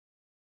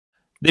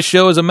This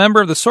show is a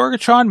member of the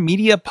Sorgatron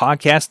Media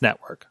Podcast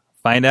Network.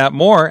 Find out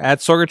more at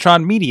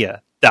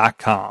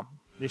sorgatronmedia.com.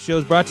 This show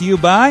is brought to you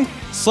by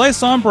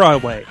Slice on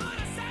Broadway.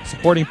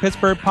 Supporting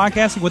Pittsburgh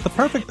podcasting with the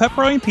perfect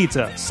pepperoni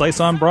pizza,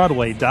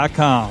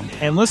 sliceonbroadway.com.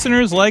 And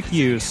listeners like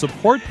you,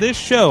 support this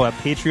show at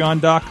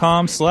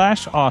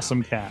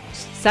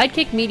patreon.com/awesomecast.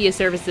 Sidekick Media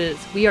Services.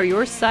 We are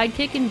your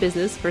sidekick in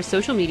business for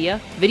social media,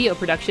 video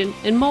production,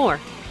 and more.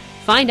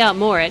 Find out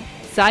more at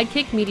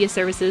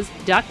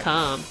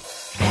sidekickmediaservices.com.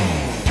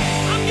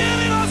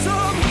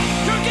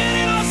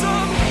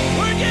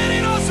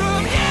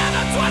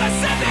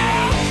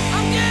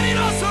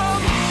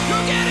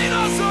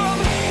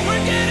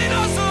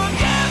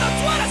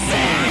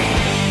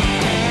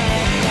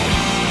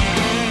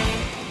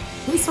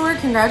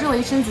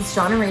 Congratulations, it's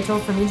John and Rachel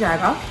from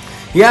Ejaga.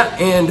 Yeah,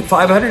 and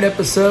 500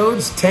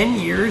 episodes, 10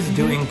 years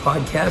doing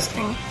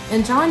podcasting.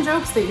 And John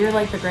jokes that you're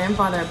like the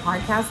grandfather of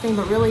podcasting,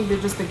 but really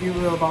you're just the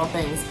guru of all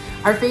things.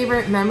 Our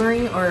favorite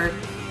memory or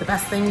the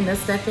best thing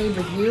this decade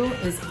with you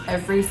is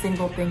every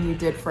single thing you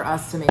did for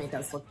us to make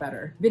us look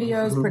better.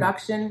 Videos,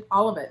 production,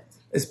 all of it.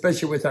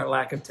 Especially with our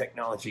lack of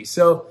technology.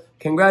 So,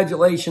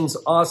 congratulations,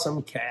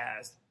 awesome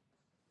cast.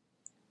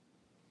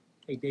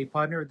 Hey, Dave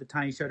Podner of the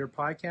Tiny Shutter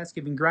Podcast,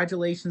 giving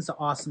congratulations to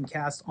Awesome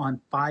Cast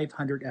on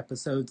 500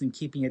 episodes and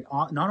keeping it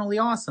not only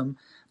awesome,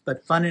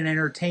 but fun and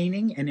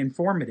entertaining and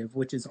informative,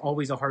 which is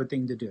always a hard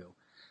thing to do.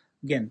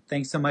 Again,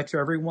 thanks so much to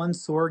everyone,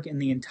 Sorg and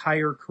the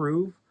entire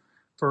crew,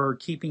 for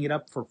keeping it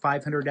up for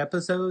 500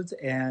 episodes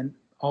and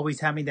always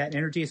having that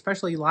energy,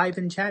 especially live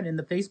in chat in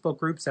the Facebook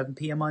group, 7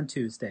 p.m. on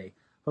Tuesday.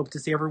 Hope to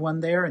see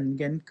everyone there, and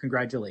again,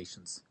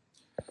 congratulations.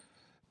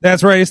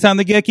 That's right. It's time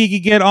to get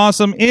geeky, get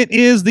awesome. It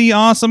is the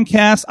Awesome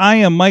Cast. I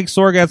am Mike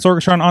Sorg at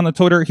Sorgatron on the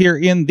Twitter here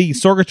in the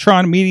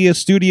Sorgatron Media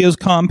Studios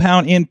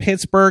compound in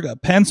Pittsburgh,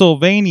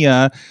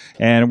 Pennsylvania.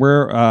 And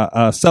we're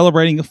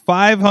celebrating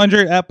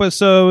 500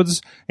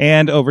 episodes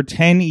and over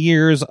 10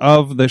 years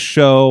of the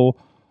show.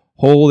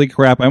 Holy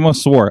crap. I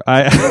almost swore.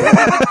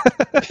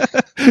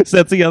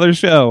 That's the other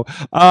show.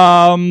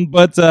 And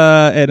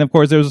of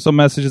course, there's some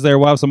messages there.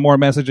 We'll have some more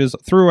messages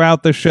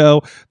throughout the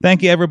show.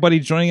 Thank you, everybody,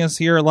 joining us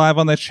here live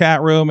on the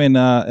chat room and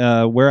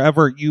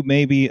wherever you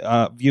may be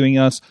viewing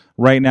us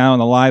right now in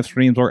the live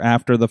streams or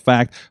after the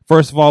fact.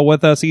 First of all,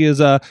 with us, he is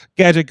a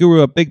gadget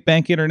guru at Big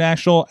Bank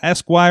International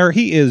Esquire.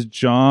 He is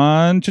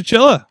John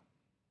Chichilla.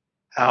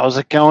 How's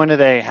it going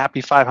today?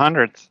 Happy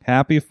 500th.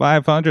 Happy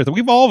 500th.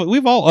 We've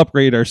all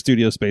upgraded our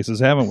studio spaces,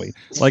 haven't we?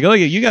 Like, look,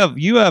 you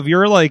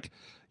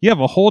have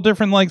a whole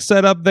different like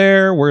setup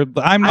there where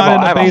I'm not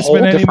in the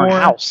basement anymore.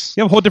 House.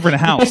 You have a whole different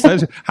house.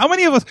 How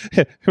many of us,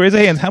 raise a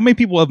hand, how many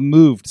people have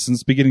moved since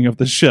the beginning of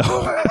the show?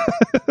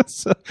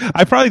 So,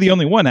 I'm probably the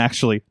only one,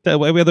 actually,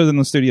 other than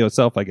the studio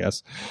itself, I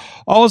guess.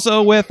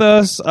 Also with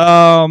us,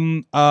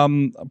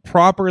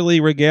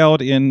 properly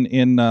regaled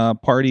in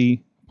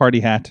party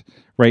hat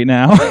right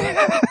now.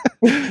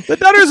 The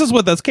Dutters is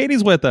with us.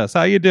 Katie's with us.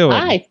 How you doing?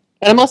 Hi.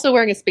 And I'm also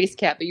wearing a space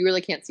cat, but you really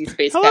can't see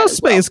Space Cat. Hello,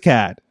 Space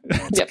Cat.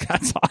 Yep.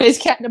 That's awesome. Space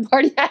Cat in a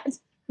party hat.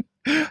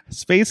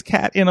 Space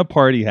Cat in a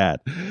party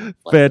hat.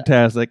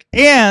 Fantastic.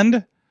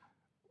 And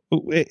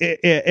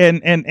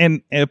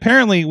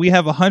apparently we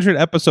have 100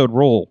 episode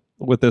rule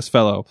with this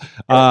fellow.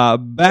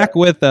 Back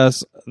with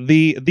us,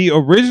 the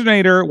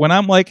originator, when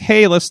I'm like,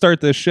 hey, let's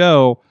start this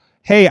show.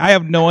 Hey, I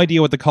have no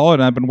idea what to call it,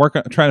 and I've been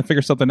trying to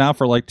figure something out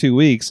for like 2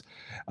 weeks.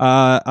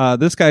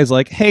 This guy's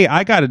like, hey,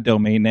 I got a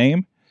domain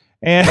name.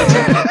 And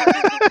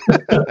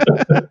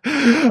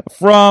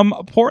from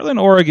Portland,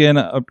 Oregon,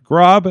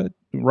 Rob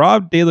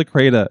De La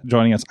Creta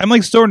joining us. I'm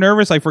like so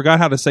nervous I forgot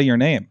how to say your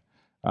name.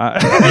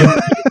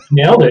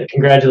 Nailed it.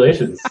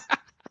 Congratulations.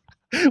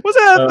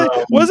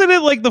 Wasn't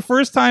it like the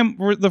first time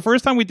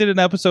we did an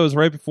episode was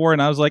right before,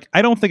 and I was like,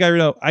 I don't think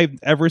I've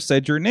ever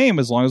said your name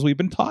as long as we've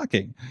been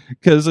talking,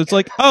 because it's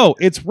like, oh,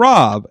 it's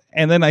Rob,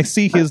 and then I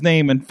see his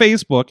name in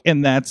Facebook,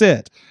 and that's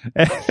it.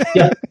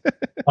 Yeah.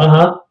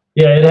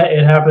 Yeah,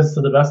 it happens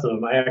to the best of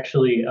them. I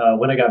actually,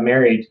 when I got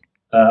married,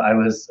 I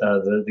was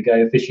the guy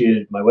who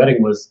officiated my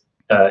wedding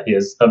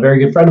is a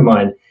very good friend of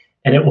mine,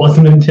 and it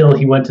wasn't until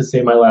he went to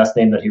say my last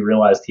name that he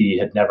realized he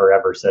had never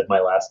ever said my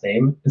last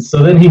name, and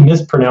so then he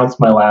mispronounced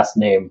my last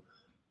name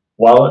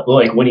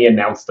when he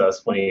announced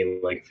us when he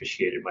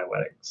officiated my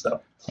wedding.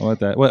 So I want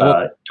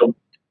that.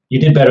 You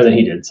did better than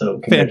he did,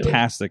 so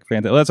fantastic.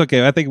 Well, that's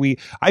okay. I think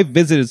I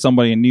visited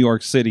somebody in New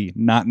York City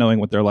not knowing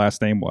what their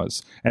last name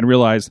was and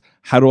realized,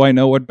 how do I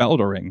know what bell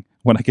to ring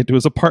when I get to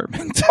his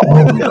apartment?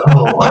 Oh, no.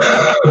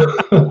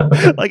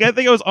 Like, I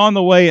think I was on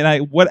the way,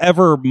 and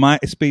whatever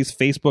MySpace,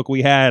 Facebook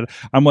we had,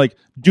 I'm like,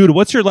 dude,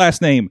 what's your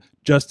last name?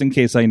 Just in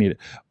case I need it.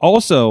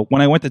 Also,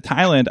 when I went to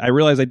Thailand, I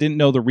realized I didn't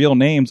know the real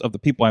names of the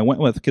people I went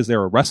with because they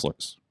were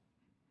wrestlers.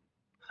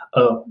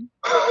 Oh.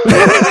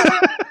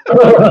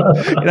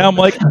 And I'm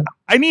like,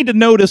 I need to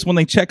notice when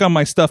they check on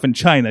my stuff in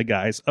China,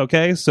 guys.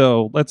 Okay,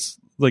 so let's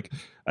like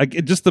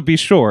just to be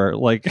sure.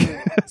 Like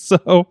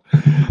so.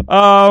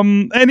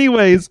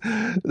 Anyways,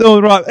 no,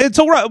 Rob.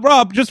 So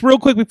Rob, just real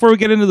quick before we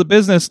get into the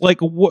business, like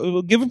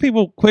give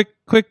people quick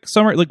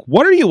summary. Like,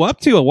 what are you up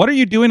to? What are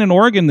you doing in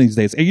Oregon these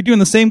days? Are you doing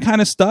the same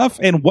kind of stuff?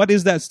 And what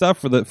is that stuff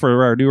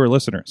for our newer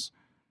listeners?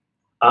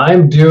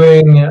 I'm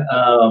doing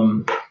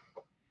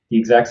the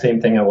exact same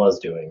thing I was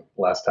doing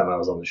last time I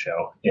was on the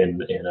show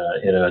in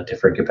a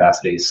different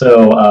capacity.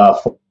 So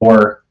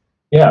for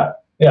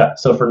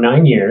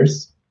 9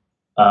 years,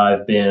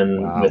 I've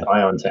been with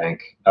Ion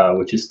Tank,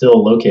 which is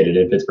still located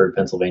in Pittsburgh,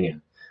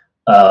 Pennsylvania.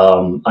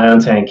 Ion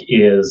Tank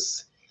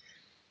is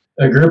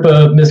a group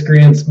of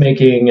miscreants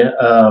making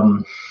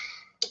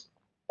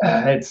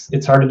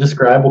it's hard to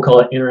describe. We'll call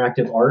it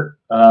interactive art.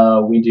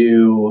 We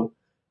do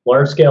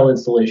large-scale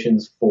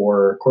installations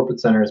for corporate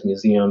centers,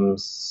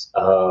 museums,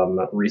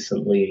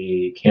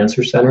 recently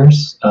cancer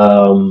centers,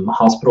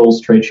 hospitals,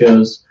 trade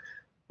shows.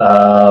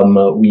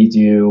 We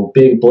do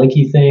big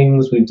blinky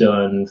things. We've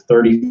done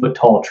 30-foot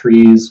tall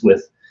trees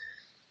with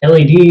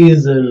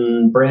LEDs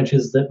and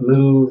branches that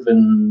move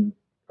and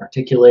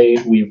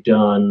articulate. We've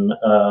done,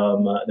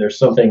 there's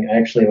something, I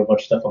actually have a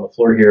bunch of stuff on the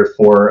floor here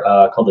for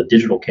called the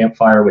Digital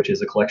Campfire, which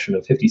is a collection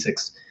of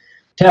 56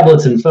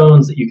 tablets and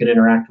phones that you can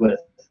interact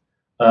with.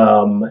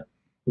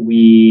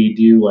 We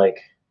do like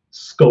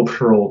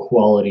sculptural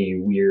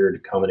quality,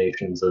 weird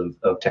combinations of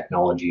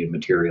technology and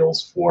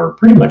materials for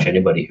pretty much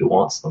anybody who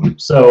wants them.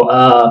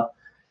 So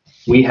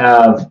we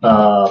have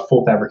a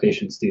full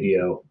fabrication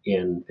studio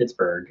in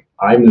Pittsburgh.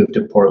 I moved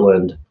to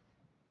Portland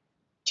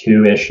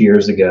 2-ish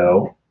years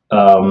ago,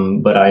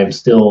 but I am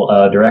still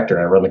a director.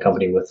 I run the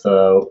company with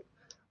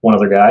one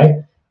other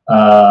guy.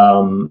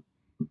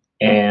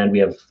 And we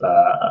have,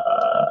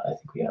 I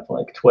think we have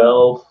like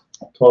 12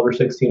 or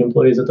 16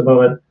 employees at the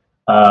moment.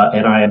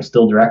 And I am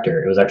still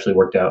director. It was actually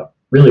worked out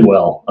really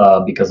well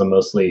because I'm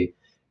mostly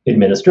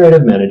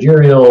administrative,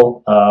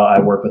 managerial. I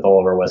work with all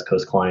of our West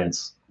Coast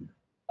clients.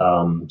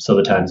 So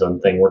the time zone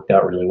thing worked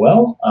out really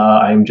well.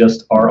 I'm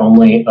just our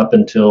only, up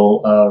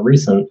until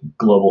recent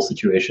global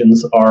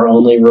situations, our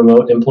only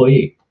remote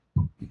employee.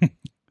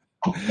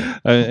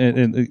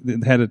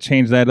 And had to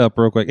change that up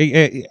real quick.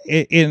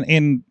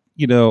 In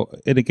you know,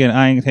 and again,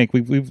 Ion Tank,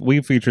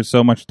 we've featured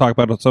so much, talk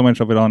about so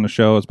much of it on the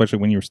show, especially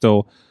when you're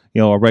still,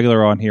 you know, a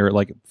regular on here,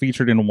 like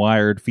featured in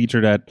Wired,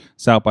 featured at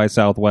South by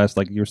Southwest.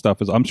 Like your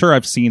stuff is, I'm sure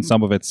I've seen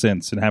some of it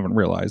since and haven't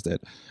realized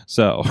it.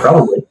 So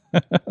probably,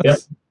 yep.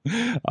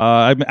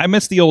 I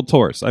miss the old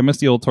tours. I miss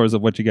the old tours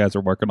of what you guys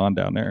are working on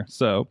down there.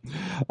 So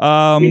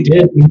we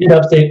did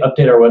update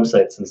our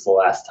website since the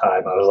last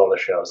time I was on the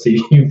show. So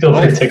you feel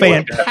free to take a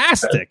look at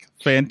that.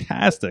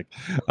 Fantastic.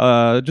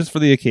 Just for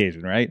the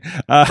occasion, right?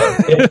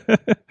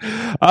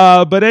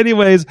 But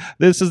anyways,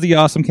 this is the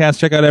Awesome Cast.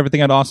 Check out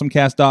everything at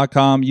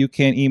awesomecast.com. You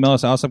can email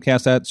us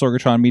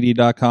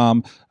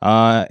awesomecast@sorgatronmedia.com.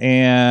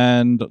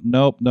 And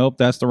nope,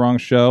 that's the wrong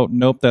show.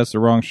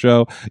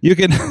 You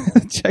can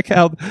check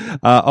out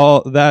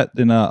all that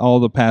and all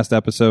the past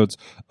episodes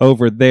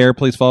over there.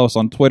 Please follow us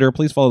on Twitter.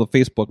 Please follow the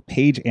Facebook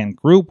page and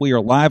group. We are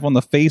live on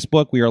the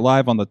Facebook. We are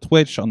live on the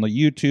Twitch, on the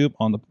YouTube,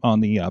 on the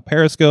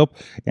Periscope,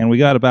 and we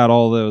got about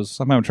all those.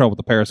 I'm having trouble with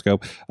the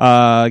Periscope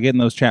getting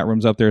those chat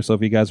rooms up there. So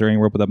if you guys are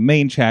anywhere, but the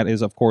main chat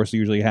is of course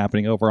usually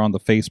happening over on the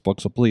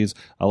Facebook. So please,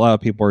 a lot of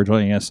people are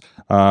joining us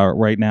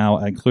right now,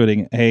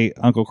 including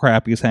Uncle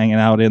Crappy's hanging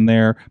out in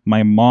there.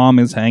 My mom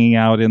is hanging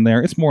out in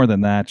there. It's more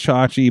than that.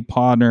 Chachi,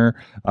 Podner,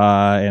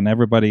 and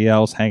everybody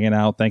else hanging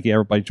out. Thank you,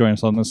 everybody, joining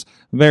us on this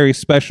very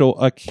special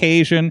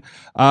occasion.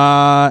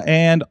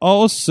 And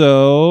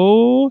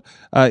also,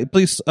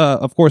 please,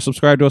 of course,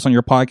 subscribe to us on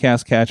your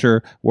podcast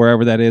catcher,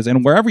 wherever that is,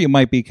 and wherever you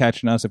might be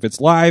catching us. If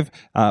it's live,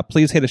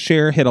 please hit a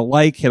share, hit a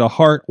like, hit a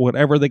heart,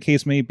 whatever the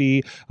case may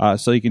be,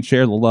 so you can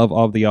share the love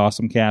of the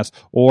Awesome Cast,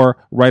 or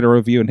write a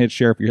review and hit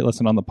share if you're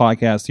listening on the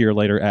podcast here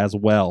later as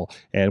well.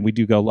 And we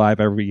do go live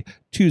every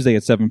Tuesday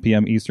at 7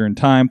 p.m. Eastern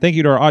Time. Thank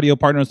you to our audio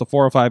partners, the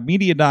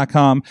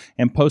 405media.com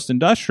and Post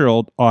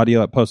Industrial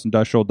Audio at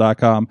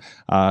postindustrial.com.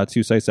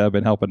 Two sites that have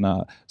been helping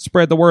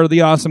spread the word of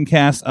the Awesome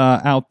Cast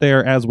out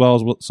there, as well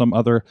as some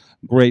other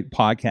great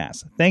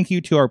podcasts. Thank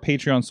you to our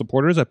Patreon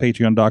supporters at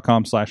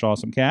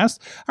patreon.com/awesomecast,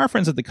 our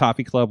friends at the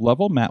Coffee Club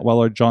level, Matt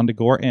Weller, John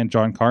DeGore, and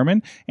John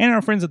Carmen, and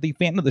our friends at the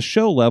Fan of the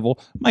Show level,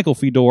 Michael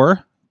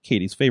Fedor,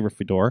 Katie's favorite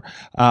Fedor,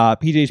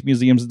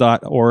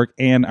 pghmuseums.org,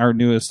 and our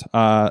newest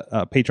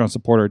Patreon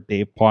supporter,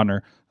 Dave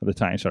Podner of the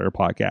Tiny Shutter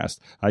Podcast.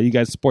 You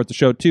guys support the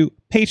show too.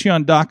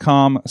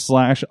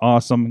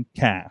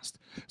 Patreon.com/awesomecast.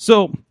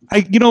 So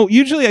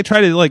usually I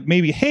try to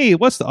maybe, hey,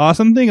 what's the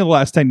awesome thing of the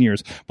last 10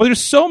 years? But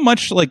there's so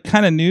much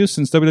kind of news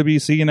since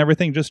WWDC and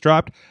everything just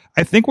dropped.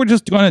 I think we're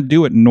just going to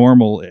do it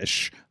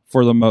normal-ish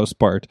for the most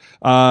part.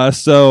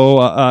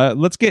 So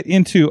let's get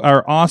into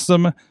our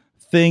awesome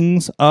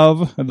things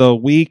of the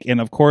week.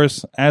 And of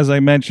course, as I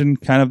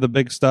mentioned, kind of the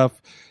big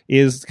stuff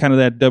is kind of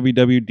that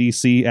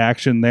WWDC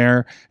action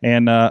there.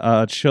 And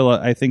Chilla,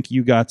 I think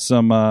you got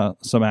some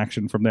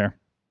action from there.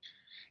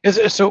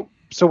 So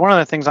So one of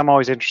the things I'm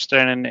always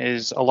interested in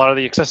is a lot of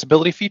the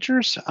accessibility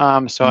features.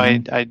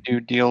 I do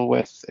deal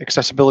with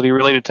accessibility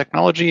related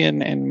technology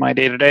in my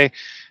day-to-day.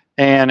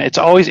 And it's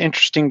always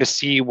interesting to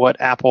see what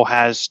Apple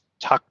has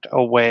tucked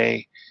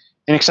away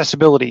in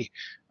accessibility.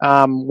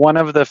 One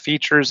of the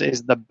features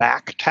is the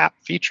back tap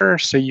feature.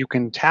 So you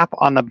can tap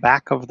on the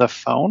back of the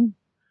phone,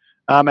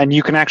 and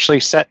you can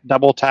actually set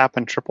double tap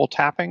and triple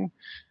tapping.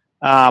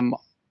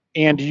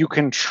 And you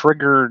can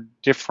trigger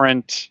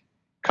different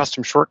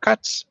custom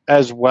shortcuts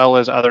as well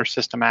as other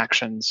system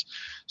actions.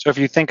 So if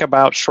you think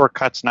about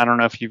shortcuts, and I don't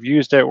know if you've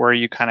used it, where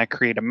you kind of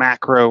create a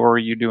macro or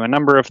you do a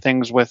number of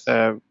things with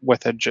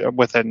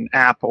an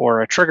app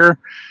or a trigger,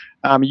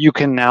 you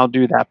can now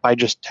do that by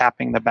just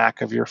tapping the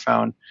back of your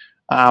phone.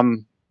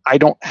 I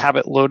don't have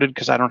it loaded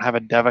because I don't have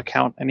a dev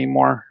account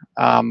anymore,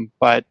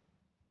 but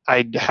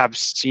I have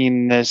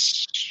seen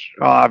this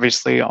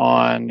obviously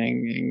on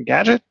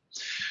Engadget.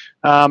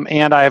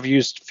 And I have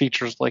used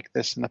features like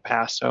this in the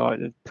past, so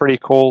it's pretty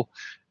cool.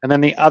 And then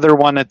the other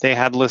one that they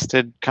had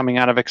listed coming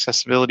out of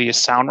accessibility is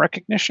sound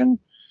recognition.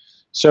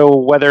 So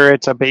whether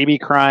it's a baby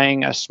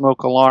crying, a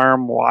smoke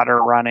alarm, water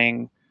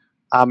running,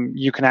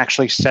 you can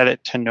actually set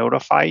it to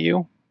notify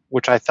you,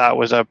 which I thought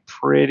was a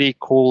pretty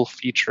cool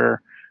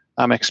feature,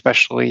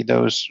 especially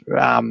those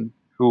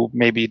who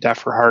may be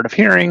deaf or hard of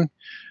hearing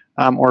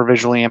or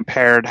visually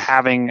impaired.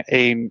 Having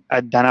an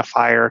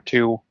identifier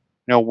to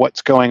know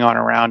what's going on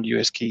around you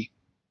is key.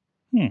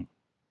 It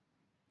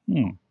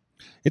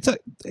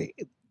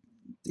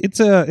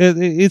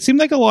seemed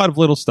like a lot of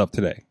little stuff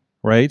today,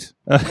 right?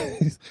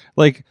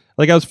 Like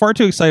I was far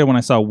too excited when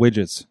I saw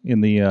widgets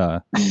in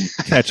the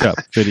catch up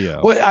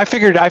video. Well, I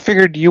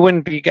figured you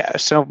wouldn't be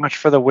so much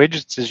for the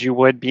widgets as you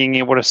would being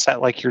able to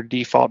set like your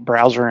default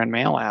browser and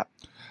mail app.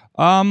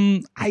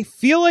 I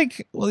feel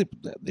like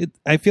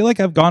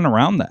I've gone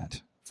around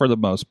that for the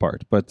most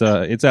part, but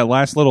it's that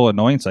last little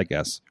annoyance, I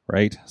guess,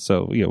 right?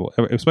 So,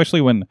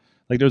 especially when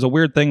like there's a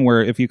weird thing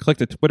where if you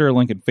clicked a Twitter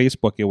link in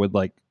Facebook, it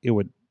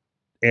would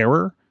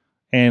error,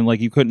 and like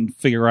you couldn't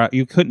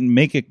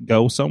make it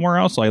go somewhere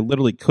else. So I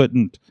literally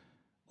couldn't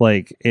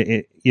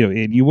and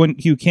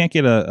you can't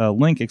get a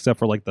link except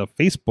for like the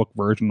Facebook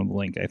version of the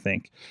link, I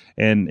think.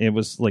 And it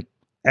was like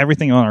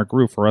everything on our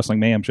group for Wrestling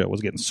Mayhem Show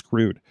was getting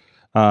screwed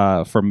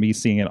from me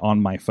seeing it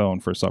on my phone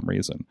for some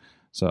reason.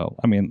 So,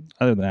 I mean,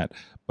 other than that,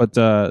 but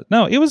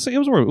no, it was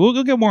weird.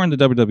 We'll get more into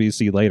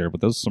WWC later, but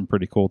those are some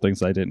pretty cool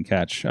things I didn't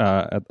catch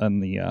on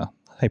the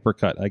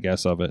hypercut, I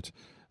guess, of it.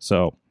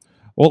 So,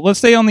 well, let's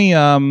stay on the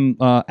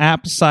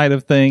app side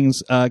of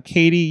things.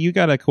 Katie, you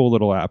got a cool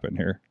little app in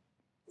here.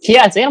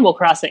 Yeah, it's Animal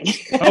Crossing.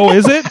 Oh,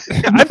 is it?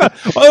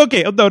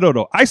 Okay,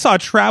 no. I saw a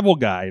travel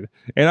guide,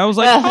 and I was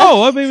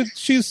like, maybe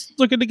she's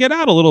looking to get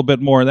out a little bit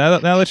more now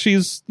that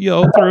she's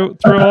through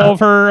all of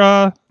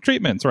her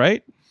treatments,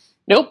 right?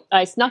 Nope,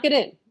 I snuck it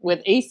in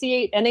with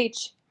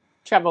AC8NH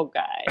Travel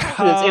Guide. It's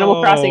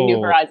Animal Crossing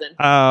New Horizon.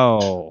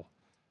 Oh,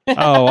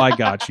 I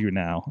got you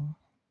now.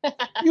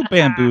 You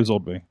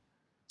bamboozled me.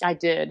 I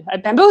did. I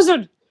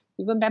bamboozled.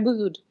 You've been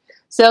bamboozled.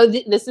 So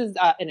this is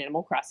an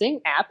Animal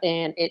Crossing app,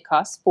 and it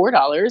costs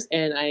 $4,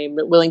 and I'm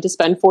willing to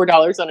spend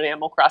 $4 on an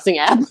Animal Crossing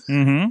app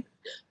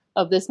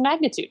of this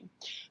magnitude.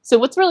 So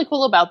what's really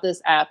cool about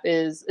this app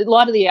is a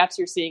lot of the apps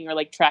you're seeing are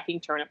like tracking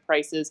turnip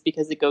prices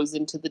because it goes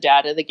into the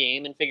data of the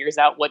game and figures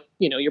out what,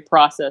 your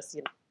process,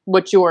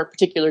 what your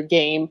particular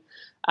game,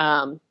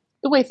 the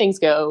way things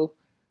go.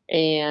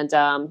 And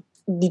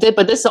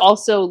but this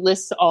also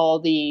lists all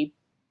the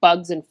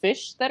bugs and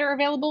fish that are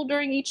available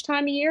during each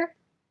time of year.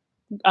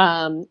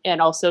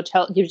 And also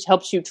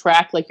helps you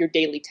track like your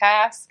daily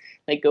tasks,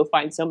 like go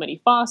find so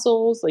many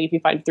fossils, like if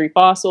you find 3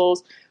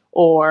 fossils,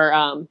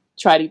 or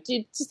try to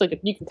just like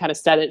you can kind of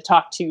set it,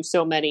 talk to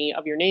so many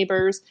of your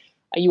neighbors.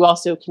 You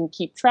also can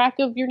keep track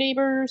of your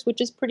neighbors, which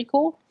is pretty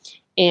cool.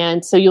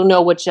 And so you'll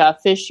know which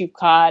fish you've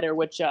caught or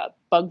which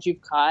bugs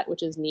you've caught,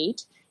 which is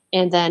neat.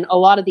 And then a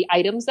lot of the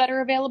items that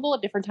are available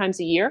at different times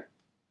of year,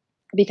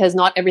 because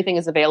not everything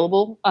is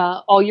available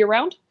all year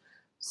round.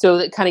 So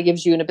it kind of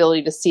gives you an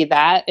ability to see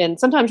that. And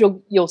sometimes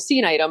you'll see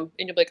an item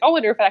and you'll be like, I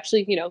wonder if it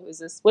actually,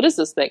 what is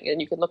this thing?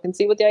 And you can look and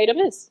see what the item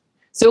is.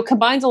 So it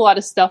combines a lot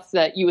of stuff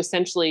that you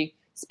essentially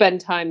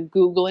spend time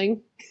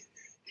Googling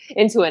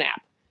into an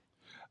app.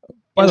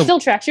 And still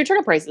tracks your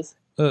turnip prices.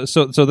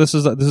 So this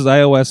is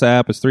iOS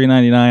app. It's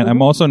 $3.99.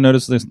 I'm also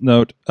noticed this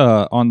note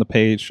on the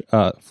page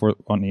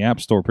on the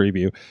App Store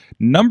preview.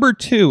 Number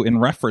 2 in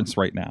reference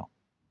right now.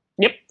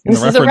 Yep,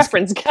 this is a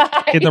reference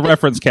guide in the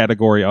reference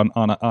category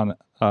on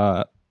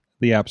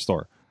the App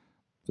Store.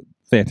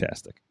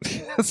 Fantastic.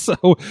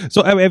 So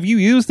have you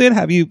used it?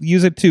 Have you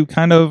used it to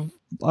kind of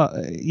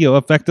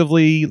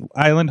effectively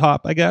island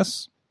hop, I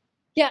guess?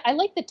 Yeah, I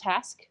like the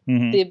task,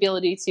 the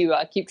ability to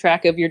keep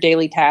track of your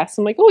daily tasks.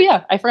 I'm like, oh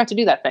yeah, I forgot to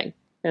do that thing.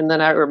 And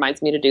then it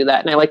reminds me to do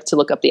that. And I like to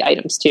look up the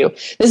items too.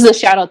 This is a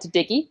shout out to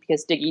Diggy,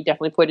 because Diggy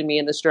definitely pointed me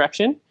in this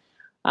direction.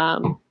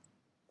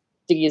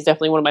 Diggy is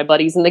definitely one of my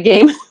buddies in the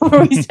game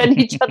where we send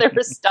each other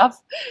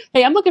stuff.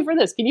 Hey, I'm looking for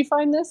this. Can you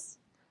find this?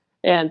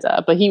 And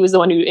but he was the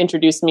one who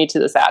introduced me to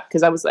this app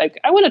because I was like,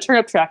 I want a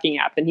turnip tracking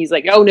app, and he's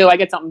like, oh no, I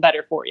got something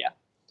better for you.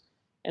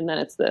 And then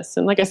it's this,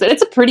 and like I said,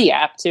 it's a pretty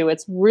app too.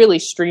 It's really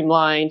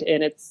streamlined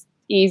and it's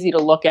easy to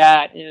look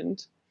at,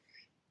 and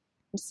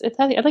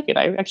I like it.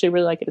 I actually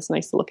really like it. It's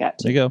nice to look at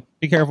too. There you go.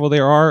 Be careful.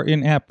 There are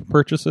in-app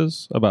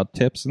purchases about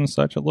tips and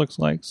such. It looks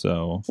like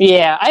so.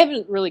 Yeah, I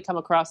haven't really come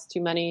across too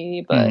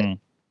many, but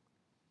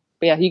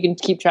yeah, you can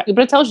keep track. But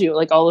it tells you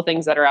like all the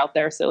things that are out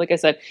there. So like I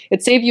said,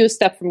 it saves you a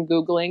step from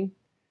Googling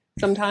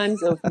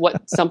sometimes of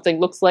what something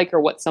looks like or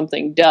what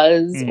something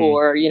does,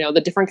 or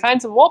the different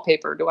kinds of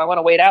wallpaper. Do I want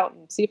to wait out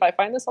and see if I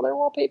find this other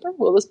wallpaper?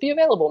 Will this be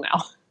available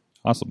now?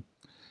 Awesome.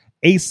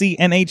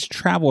 ACNH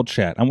Travel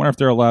Chat. I wonder if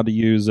they're allowed to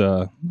use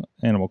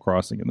Animal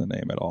Crossing in the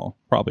name at all.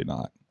 Probably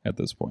not at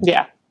this point.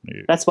 Yeah.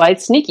 That's why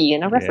it's sneaky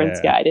in a reference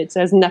guide. It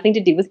says nothing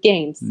to do with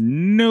games.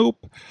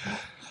 Nope.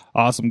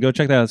 Awesome. Go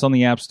check that out. It's on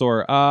the App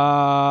Store.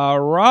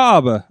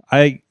 Rob,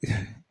 I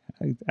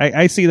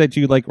see that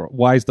you like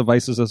Wise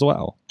devices as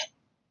well.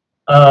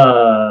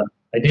 I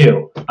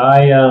do.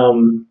 I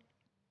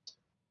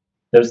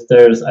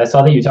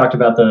saw that you talked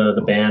about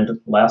the band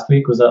last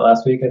week. Was that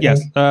last week? I think?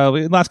 Yes.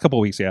 Last couple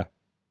of weeks. Yeah.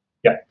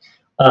 Yeah.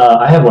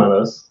 I have one of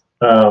those.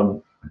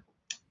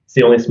 It's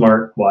the only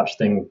smart watch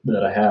thing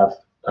that I have.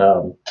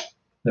 I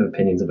have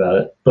opinions about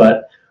it,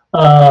 but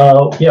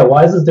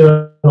Wise is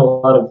doing a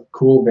lot of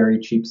cool, very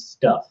cheap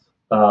stuff.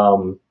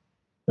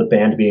 The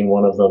band being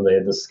one of them. They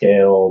had the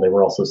scale. They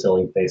were also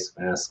selling face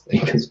masks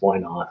because why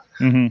not?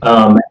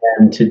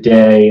 And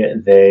today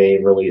they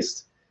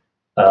released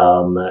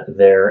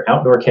their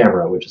outdoor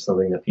camera, which is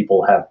something that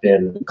people have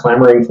been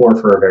clamoring for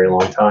a very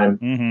long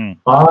time.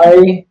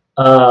 I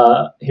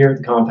here at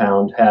the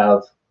compound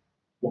have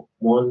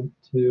 1,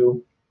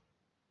 2,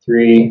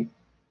 3,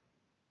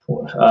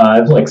 4. I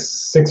have like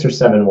 6 or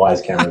 7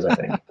 Wise cameras, I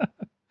think.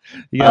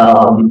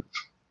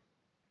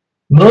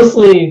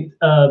 Mostly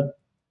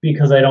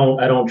because I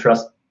don't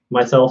trust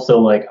myself. So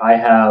like I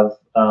have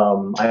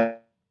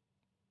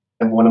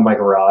one in my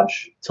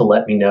garage to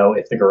let me know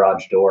if the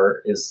garage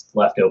door is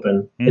left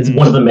open. It's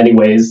one of the many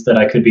ways that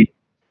I could be.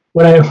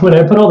 When I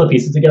put all the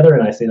pieces together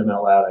and I say them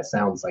out loud, I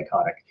sound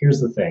psychotic.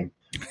 Here's the thing: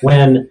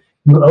 when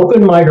you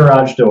open my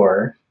garage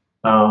door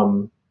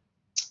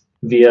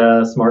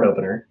via smart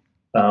opener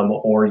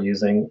or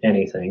using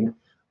anything,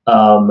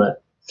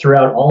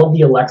 throughout all of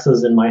the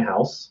Alexas in my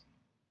house,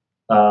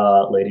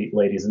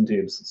 ladies and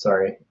tubes,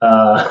 sorry,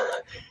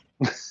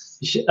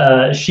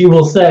 she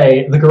will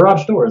say the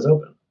garage door is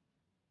open,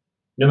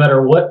 no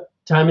matter what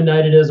time of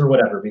night it is or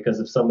whatever, because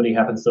if somebody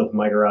happens to open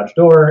my garage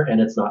door and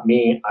it's not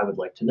me, I would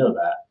like to know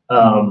that.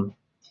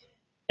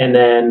 And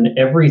then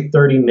every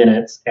 30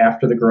 minutes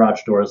after the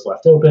garage door is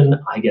left open,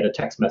 I get a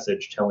text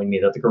message telling me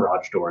that the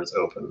garage door is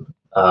open.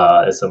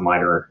 It's a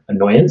minor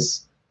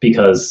annoyance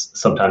because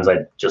sometimes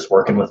I'm just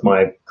working with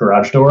my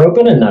garage door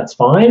open and that's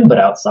fine. But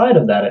outside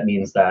of that, it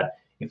means that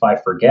if I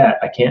forget,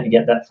 I can't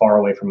get that far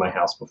away from my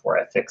house before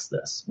I fix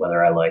this,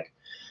 whether I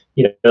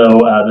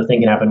the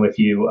thing can happen if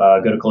you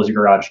go to close your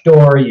garage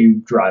door,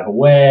 you drive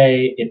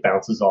away, it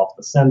bounces off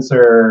the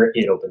sensor,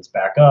 it opens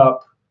back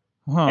up,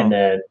 and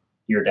then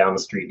you're down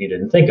the street and you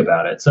didn't think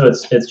about it. So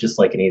it's just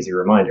like an easy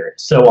reminder.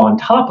 So on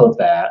top of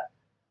that,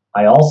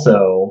 I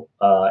also,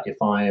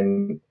 if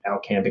I'm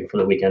out camping for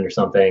the weekend or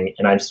something,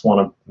 and I just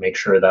want to make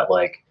sure that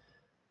like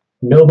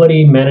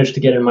nobody managed to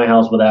get in my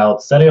house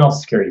without setting off the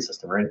security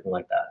system or anything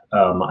like that,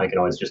 I can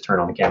always just turn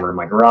on the camera in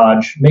my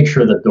garage, make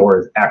sure the door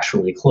is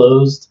actually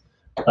closed,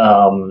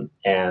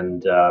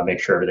 and make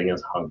sure everything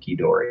is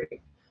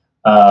hunky-dory.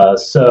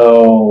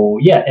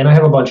 And I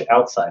have a bunch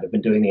outside. I've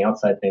been doing the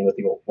outside thing with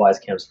the Wise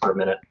cams for a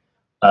minute.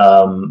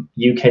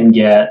 You can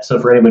get, so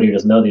for anybody who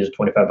doesn't know, these are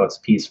 $25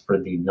 a piece for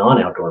the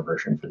non-outdoor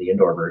version, for the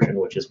indoor version,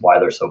 which is why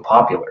they're so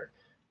popular,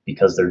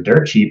 because they're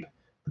dirt cheap.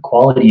 The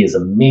quality is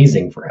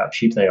amazing for how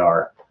cheap they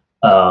are.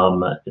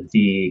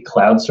 The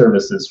cloud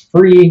service is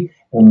free,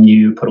 and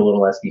you put a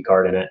little SD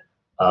card in it,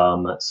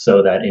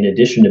 so that in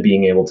addition to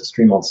being able to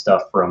stream all the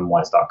stuff from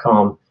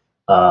Wise.com,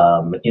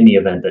 in the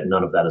event that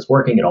none of that is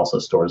working, it also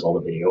stores all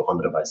the video on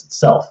the device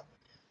itself.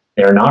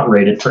 They are not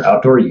rated for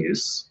outdoor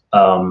use,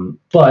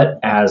 but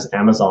as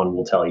Amazon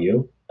will tell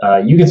you,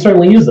 you can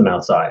certainly use them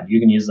outside. You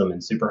can use them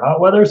in super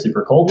hot weather,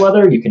 super cold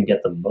weather. You can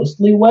get them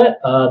mostly wet.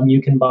 You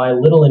can buy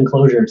little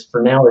enclosures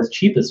for now as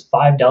cheap as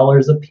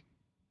 $5 a piece.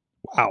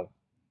 Wow.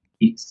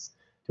 Piece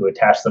to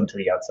attach them to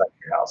the outside of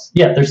your house.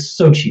 Yeah, they're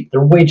so cheap.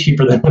 They're way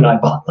cheaper than when I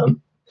bought them.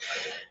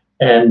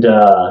 And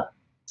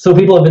so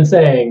people have been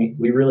saying,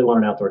 we really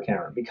want an outdoor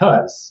camera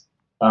because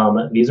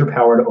these are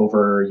powered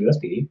over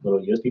USB, little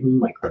USB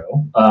micro.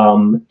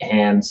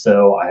 And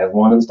so I have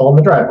one installed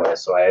in the driveway.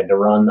 So I had to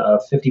run a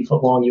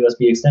 50-foot long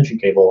USB extension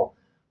cable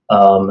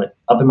up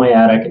in my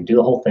attic and do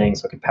the whole thing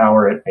so I could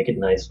power it, make it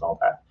nice and all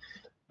that,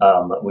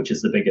 which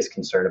is the biggest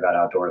concern about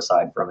outdoor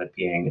aside from it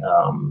being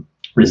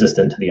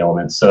resistant to the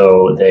elements.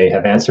 So they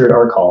have answered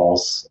our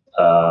calls.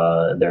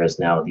 There is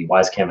now the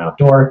WiseCam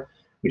Outdoor,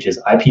 which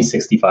is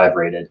IP65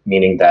 rated,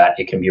 meaning that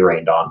it can be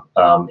rained on.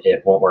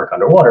 It won't work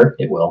underwater.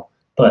 It will,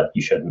 but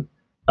you shouldn't.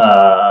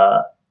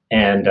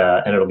 and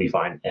it'll be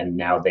fine. And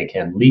now they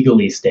can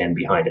legally stand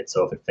behind it.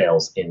 So if it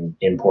fails in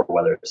poor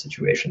weather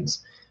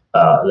situations,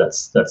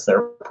 that's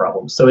their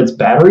problem. So it's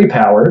battery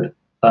powered.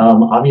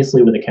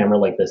 Obviously, with a camera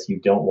like this, you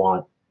don't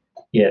want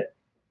it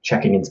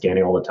checking and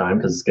scanning all the time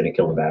because it's going to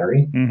kill the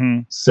battery. Mm-hmm.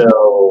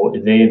 So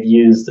they've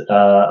used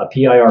a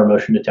PIR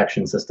motion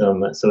detection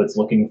system. So it's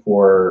looking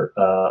for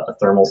a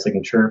thermal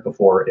signature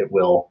before it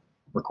will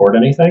record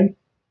anything,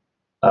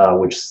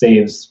 which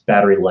saves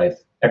battery life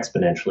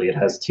exponentially. It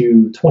has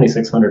two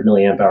 2600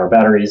 milliamp hour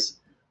batteries.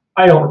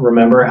 I don't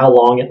remember how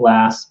long it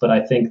lasts, but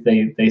I think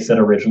they said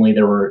originally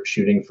they were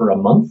shooting for a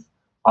month.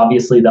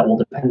 Obviously, that will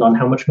depend on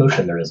how much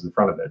motion there is in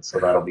front of it. So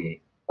that'll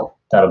be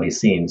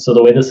seen. So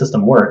the way the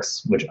system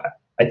works, which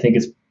I think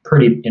is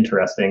pretty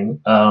interesting,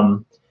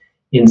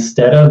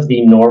 instead of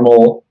the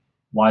normal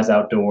Wise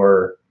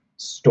Outdoor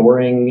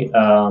storing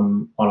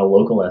on a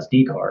local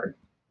SD card,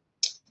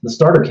 the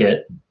starter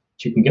kit,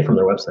 which you can get from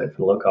their website for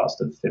the low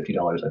cost of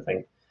 $50, I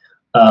think,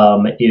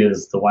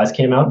 is the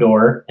WiseCam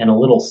Outdoor and a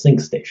little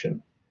sync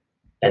station.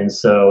 And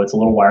so it's a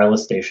little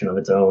wireless station of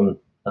its own,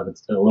 a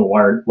little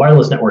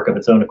wireless network of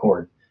its own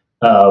accord.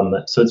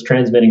 So it's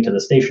transmitting to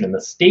the station, and the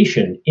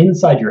station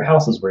inside your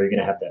house is where you're going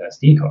to have that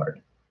SD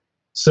card.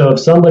 So if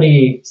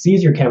somebody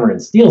sees your camera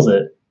and steals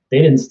it, they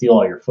didn't steal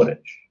all your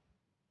footage.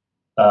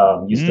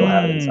 You still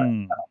have it inside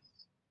the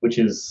house, which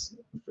is,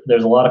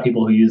 there's a lot of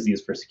people who use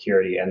these for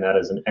security, and that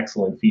is an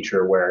excellent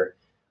feature where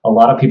a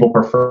lot of people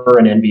prefer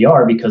an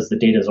NVR because the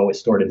data is always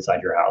stored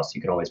inside your house.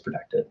 You can always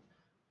protect it.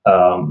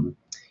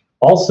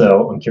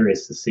 Also, I'm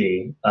curious to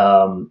see,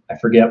 I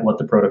forget what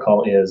the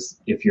protocol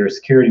is if you're a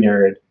security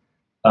nerd,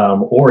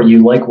 or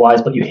you like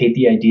Wise, but you hate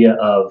the idea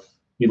of,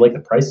 you like the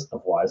price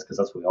of Wise, because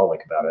that's what we all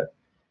like about it.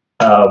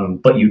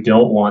 But you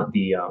don't want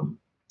the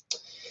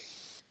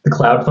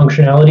cloud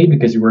functionality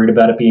because you're worried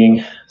about it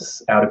being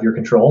out of your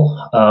control.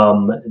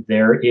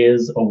 There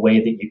is a way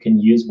that you can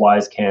use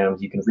Wise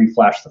cams. You can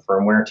reflash the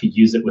firmware to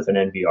use it with an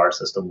NVR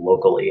system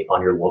locally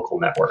on your local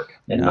network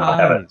and not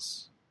have it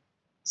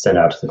sent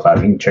out to the cloud.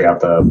 You can check out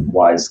the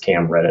Wise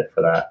Cam Reddit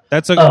for that.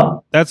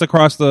 That's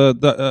across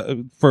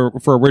the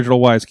for original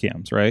Wise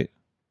cams, right?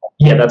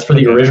 Yeah, that's for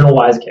the original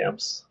Wise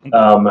cams.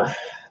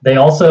 They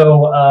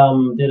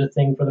also did a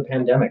thing for the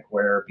pandemic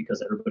where,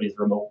 because everybody's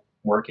remote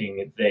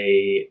working,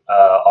 they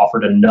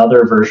offered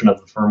another version of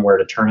the firmware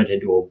to turn it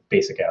into a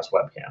basic ass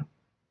webcam.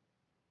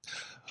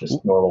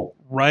 Just normal.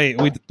 Right.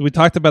 We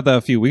talked about that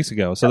a few weeks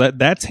ago. So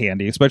that's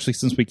handy, especially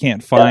since we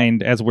can't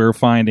find, as we're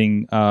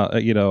finding,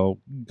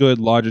 good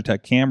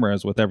Logitech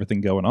cameras with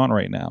everything going on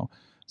right now.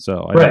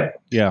 So right.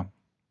 Yeah.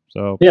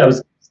 So yeah, it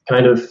was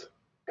kind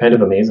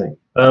of amazing.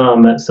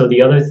 So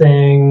the other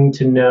thing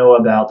to know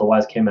about the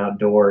WiseCam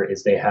Outdoor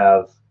is they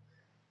have,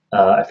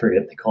 I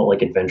forget, they call it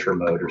like adventure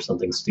mode or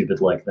something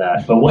stupid like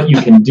that. But what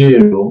you can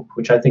do,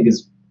 which I think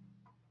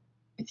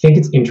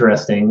it's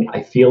interesting.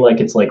 I feel like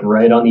it's like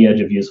right on the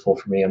edge of useful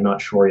for me. I'm not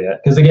sure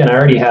yet. Because again, I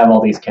already have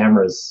all these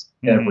cameras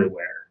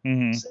everywhere.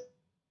 Mm-hmm.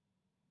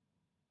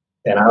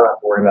 And I don't have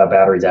to worry about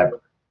batteries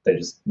ever. They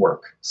just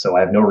work. So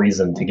I have no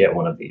reason to get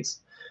one of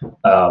these.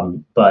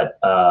 But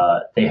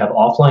they have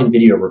offline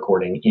video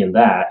recording in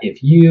that.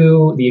 If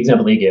the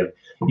example they give,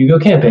 you go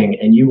camping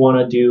and you want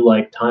to do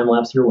like time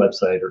lapse your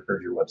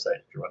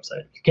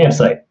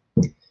campsite,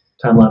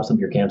 time lapse of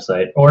your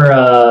campsite,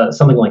 or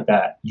something like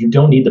that. You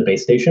don't need the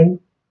base station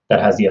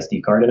that has the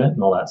SD card in it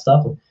and all that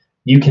stuff.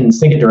 You can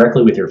sync it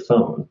directly with your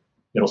phone.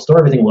 It'll store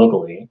everything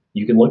locally.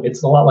 You can look.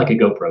 It's a lot like a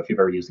GoPro if you've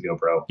ever used a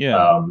GoPro.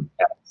 Yeah.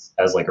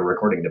 As like a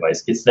recording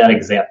device. It's that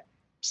exact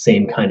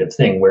same kind of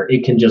thing where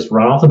it can just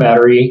run off the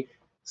battery,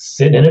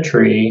 sit in a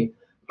tree,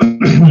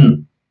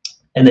 and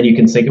then you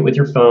can sync it with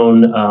your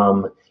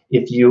phone.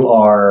 If you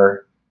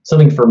are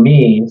something for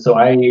me, so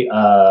I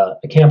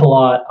camp a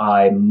lot,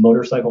 I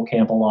motorcycle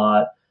camp a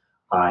lot,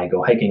 I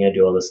go hiking, I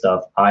do all this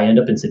stuff. I end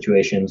up in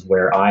situations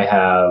where I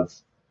have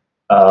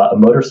a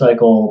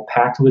motorcycle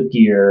packed with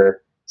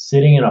gear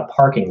sitting in a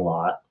parking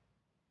lot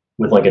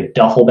with like a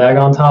duffel bag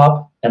on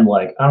top, and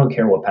like, I don't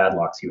care what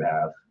padlocks you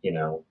have,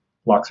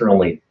 locks are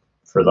only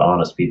for the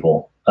honest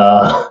people.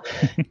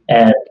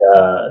 And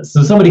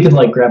so somebody could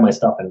like grab my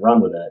stuff and run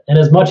with it. And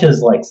as much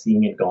as like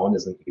seeing it gone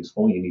isn't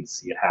useful, you need to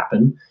see it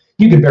happen.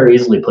 You could very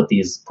easily put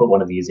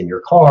one of these in your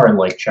car and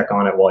like check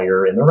on it while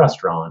you're in the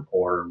restaurant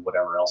or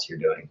whatever else you're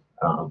doing.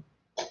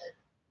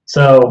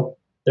 So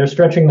they're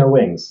stretching their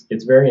wings.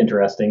 It's very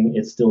interesting.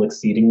 It's still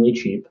exceedingly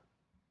cheap.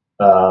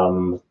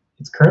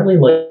 It's currently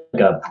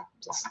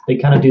they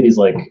kind of do these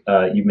like,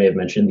 you may have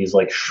mentioned, these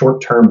like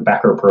short-term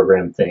backer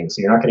program things.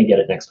 So you're not going to get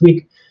it next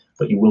week,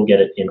 but you will get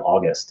it in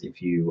August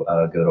if you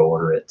go to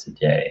order it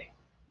today.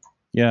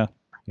 Yeah.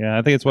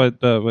 I think it's what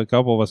a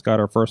couple of us got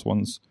our first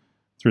ones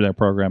through that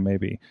program,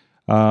 maybe.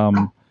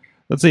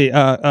 Let's see.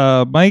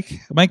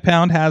 Mike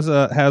Pound has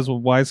a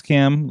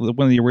WiseCam,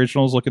 one of the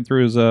originals, looking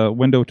through his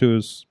window to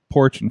his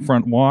porch and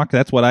front walk.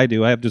 That's what I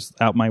do. I have just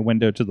out my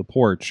window to the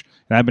porch,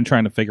 and I've been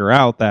trying to figure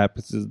out that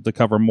to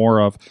cover more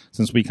of,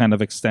 since we kind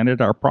of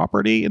extended our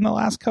property in the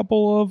last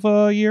couple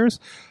of years.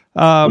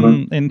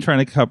 And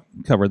trying to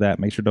cover that,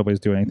 make sure nobody's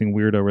doing anything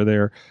weird over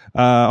there.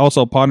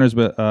 Also, Podner's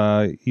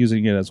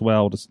using it as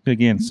well to,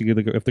 again, see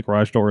if the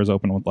garage door is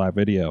open with live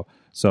video.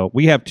 So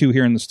we have 2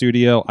 here in the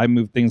studio. I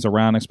moved things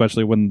around,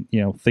 especially when,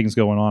 things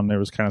going on. There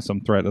was kind of some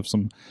threat of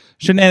some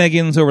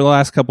shenanigans over the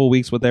last couple of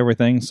weeks with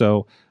everything.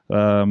 So,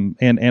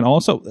 and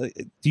also,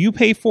 do you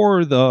pay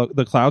for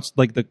the clouds,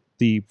 like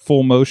the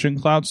full motion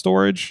cloud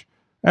storage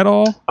at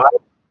all?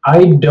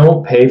 I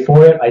don't pay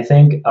for it. I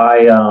think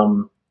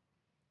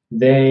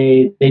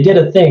they did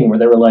a thing where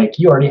they were like,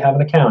 you already have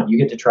an account. You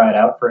get to try it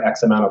out for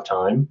X amount of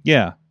time.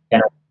 Yeah.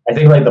 And I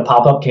think like the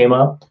pop-up came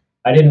up.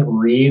 I didn't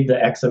read the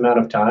X amount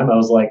of time. I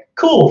was like,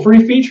 cool,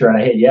 free feature. And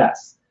I hit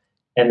yes.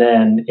 And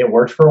then it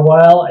worked for a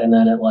while and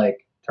then it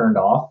like turned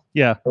off.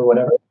 Yeah. Or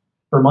whatever.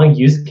 For my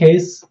use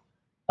case,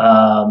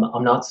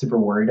 I'm not super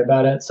worried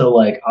about it. So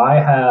like I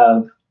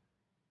have,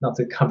 not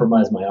to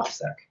compromise my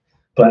OffSec,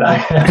 but I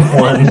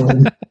have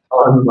one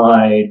on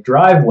my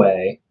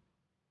driveway,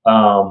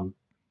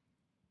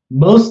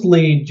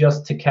 mostly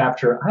just to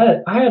capture.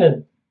 I had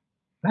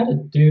a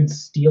dude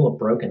steal a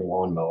broken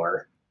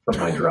lawnmower from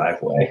my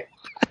driveway.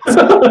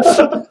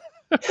 It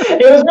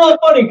was really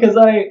funny because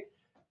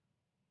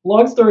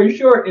long story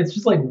short, it's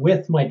just like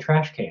with my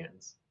trash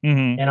cans,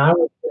 and I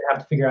was gonna have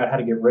to figure out how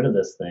to get rid of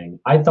this thing.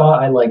 I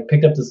thought I like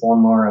picked up this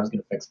lawnmower, I was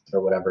gonna fix it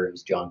or whatever. It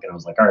was junk, and I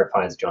was like, all right,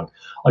 fine, it's junk.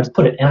 I'll just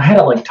put it, and I had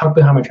it like tucked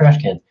behind my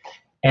trash can,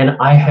 and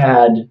I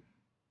had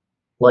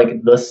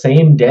like the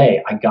same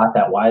day I got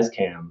that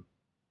Wisecam,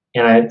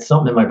 and I had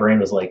something in my brain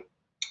was like,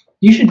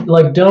 you should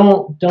like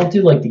don't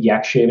do like the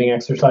yak shaving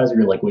exercise where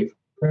you're like, wait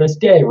for this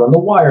day, run the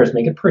wires,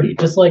 make it pretty.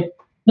 Just like,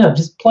 no,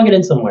 just plug it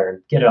in somewhere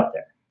and get it up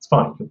there. It's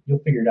fine. You'll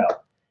figure it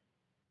out.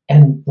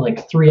 And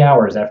like 3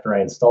 hours after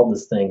I installed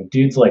this thing,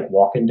 dude's like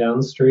walking down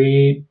the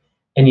street,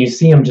 and you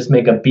see him just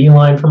make a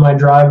beeline for my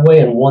driveway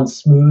in one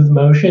smooth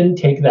motion,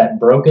 take that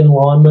broken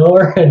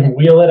lawnmower and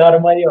wheel it out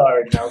of my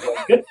yard. And I was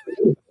like, good for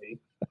you, buddy.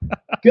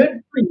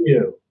 Good for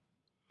you.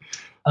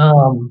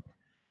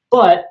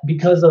 But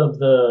because of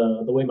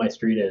the way my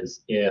street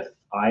is, if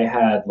I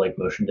had like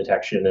motion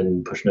detection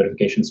and push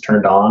notifications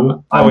turned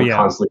on, I would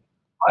constantly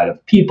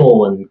of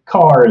people and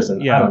cars,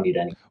 and I don't need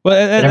any.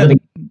 Well,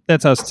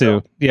 that's us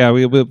too. Yeah,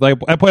 we like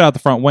I put out the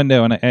front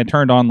window and I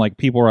turned on like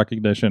people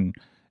recognition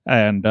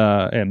and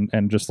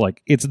just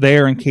like it's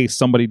there in case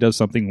somebody does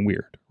something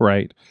weird,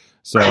 right?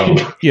 So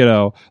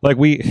like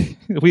we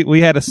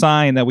had a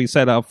sign that we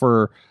set up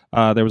for.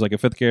 There was like a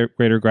 5th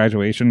grader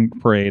graduation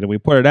parade, and we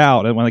put it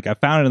out. And when like I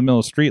found it in the middle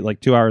of the street, like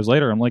 2 hours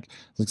later, I'm like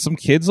some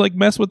kids like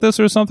mess with this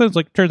or something. It's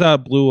like turns out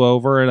it blew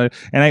over, and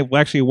I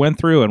actually went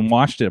through and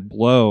watched it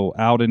blow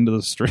out into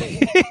the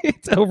street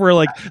over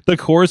like the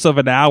course of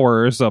an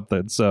hour or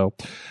something. So,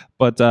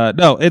 but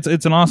no,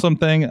 it's an awesome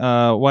thing.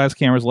 Wise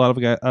cameras, a lot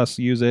of us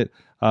use it.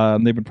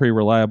 They've been pretty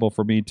reliable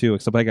for me too,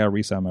 except I got to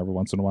reset them every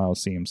once in a while. It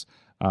seems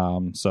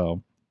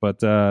so.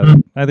 But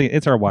I think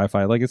it's our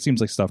Wi-Fi. Like it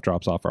seems like stuff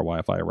drops off our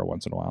Wi-Fi every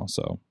once in a while,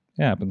 so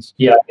it happens.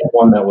 Yeah, I had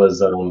one that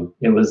was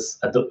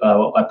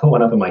I put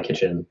one up in my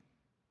kitchen,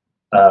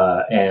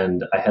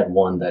 and I had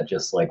one that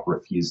just like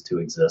refused to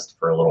exist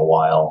for a little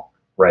while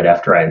right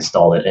after I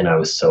installed it, and I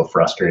was so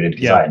frustrated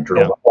because I had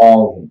drilled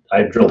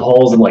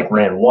holes and like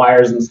ran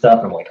wires and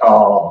stuff. And I'm like,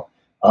 oh,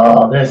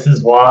 this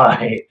is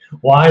why.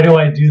 Why do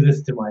I do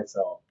this to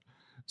myself?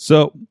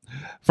 So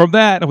from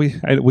that, we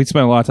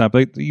spent a lot of time.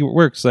 But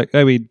we're excited.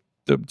 I mean.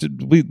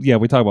 We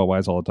talk about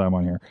Wise all the time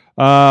on here.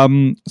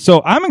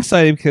 So I'm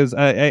excited because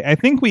I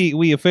think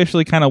we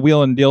officially kind of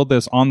wheel and dealed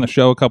this on the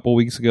show a couple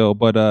weeks ago.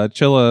 But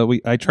Chilla,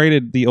 I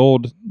traded the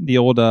old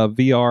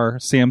VR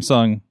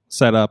Samsung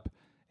setup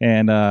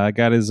and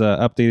got his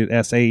updated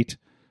S8.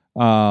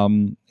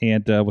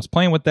 And was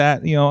playing with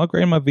that,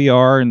 upgrading my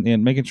VR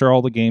and making sure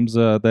all the games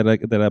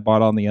that I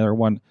bought on the other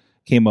one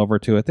came over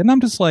to it. Then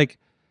I'm just like,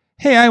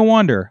 hey, I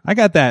wonder. I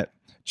got that.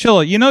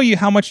 Chilla,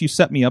 how much you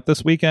set me up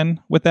this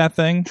weekend with that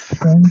thing?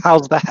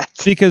 How's that?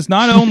 Because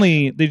not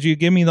only did you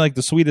give me like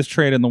the sweetest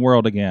trade in the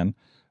world again,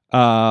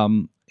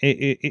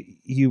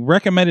 you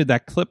recommended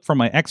that clip from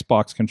my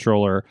Xbox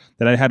controller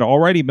that I had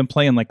already been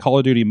playing like Call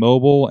of Duty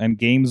Mobile and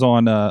games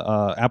on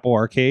Apple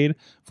Arcade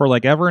for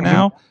like ever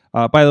now.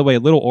 By the way,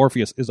 Little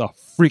Orpheus is a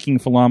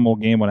freaking phenomenal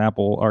game on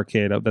Apple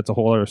Arcade. That's a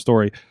whole other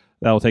story.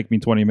 That'll take me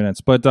 20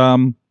 minutes. But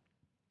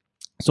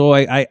so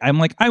I'm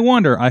like, I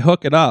wonder, I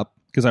hook it up.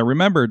 Because I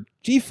remembered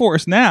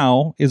GeForce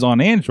Now is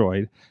on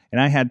Android, and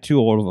I had too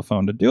old of a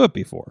phone to do it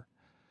before.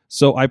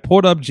 So I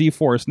pulled up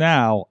GeForce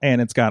Now,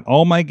 and it's got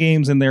all my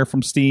games in there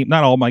from Steam.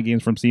 Not all my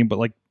games from Steam, but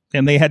like,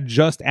 and they had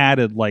just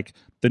added like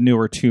the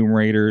newer Tomb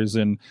Raiders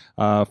and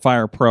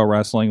Fire Pro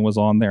Wrestling was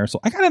on there. So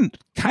I got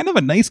kind of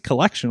a nice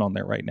collection on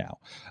there right now.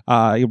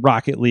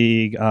 Rocket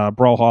League,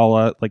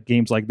 Brawlhalla, like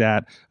games like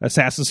that.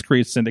 Assassin's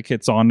Creed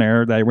Syndicate's on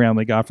there that I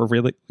randomly got for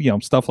free,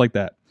 stuff like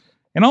that.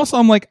 And also,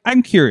 I'm like,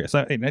 I'm curious.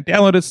 I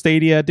downloaded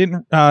Stadia,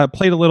 didn't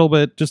played a little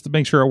bit just to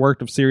make sure it worked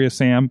with Serious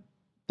Sam.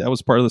 That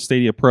was part of the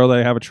Stadia Pro that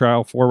I have a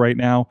trial for right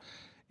now.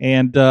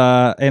 And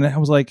I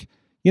was like,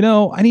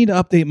 I need to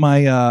update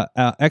my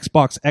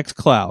Xbox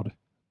xCloud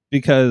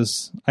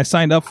because I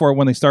signed up for it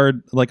when they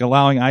started like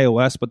allowing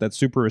iOS, but that's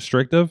super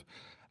restrictive.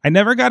 I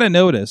never got a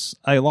notice.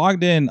 I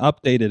logged in,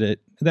 updated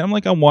it. And then I'm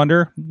like, I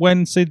wonder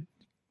when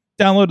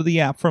downloaded the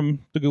app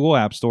from the Google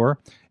App Store,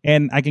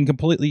 and I can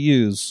completely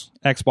use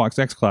Xbox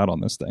xCloud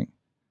on this thing.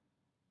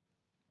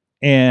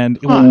 And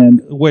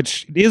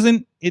which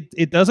isn't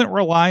it doesn't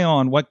rely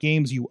on what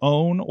games you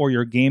own or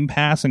your Game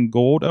Pass and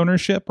Gold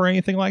ownership or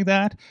anything like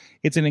that.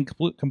 It's an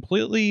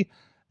completely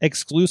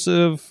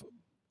exclusive,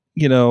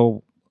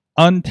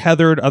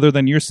 untethered, other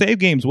than your save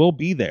games will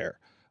be there,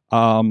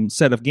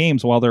 set of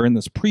games while they're in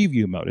this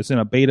preview mode. It's in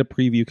a beta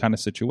preview kind of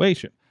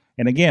situation.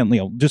 And again,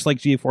 just like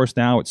GeForce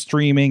Now, it's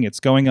streaming, it's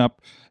going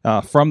up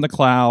from the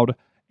cloud,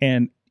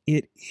 and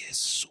it is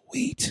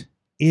sweet.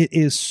 It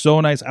is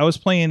so nice. I was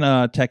playing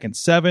Tekken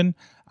 7.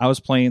 I was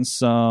playing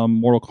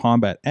some Mortal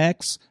Kombat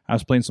X. I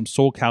was playing some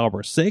Soul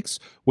Calibur 6,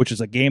 which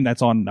is a game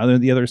that's on none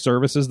of the other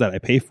services that I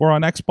pay for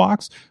on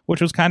Xbox, which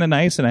was kind of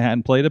nice, and I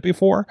hadn't played it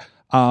before.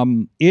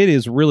 It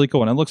is really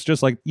cool, and it looks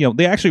just like,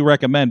 they actually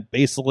recommend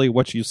basically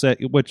what you set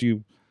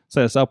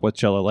us up with,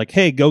 Chilla. Like,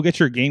 hey, go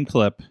get your game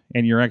clip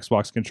and your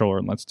Xbox controller,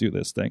 and let's do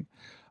this thing.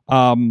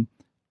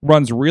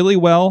 Runs really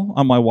well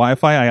on my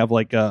Wi-Fi. I have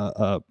like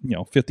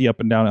 50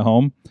 up and down at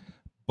home.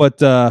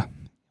 But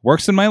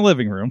works in my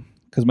living room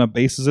because my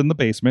base is in the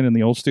basement in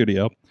the old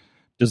studio.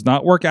 Does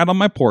not work out on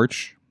my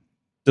porch.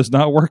 Does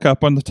not work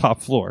up on the top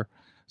floor.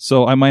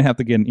 So I might have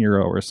to get an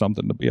Eero or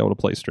something to be able to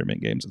play streaming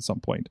games at some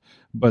point.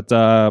 But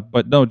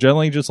no,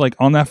 generally just like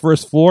on that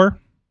first floor,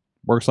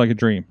 works like a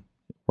dream.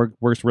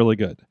 Works really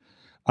good.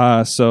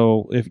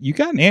 So if you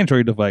got an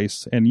Android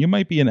device and you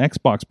might be an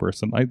Xbox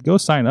person, I'd go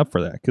sign up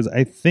for that because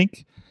I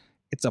think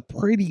it's a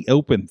pretty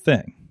open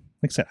thing.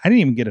 Like I said, I didn't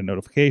even get a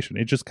notification.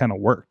 It just kind of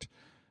worked.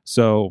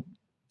 So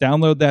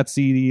download that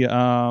CD.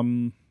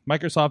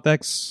 Microsoft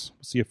X,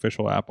 what's the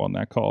official app on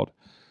that called?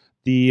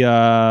 The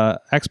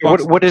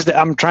Xbox. What is the?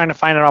 I'm trying to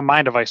find it on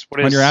my device. What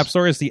is on your app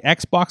store? Is the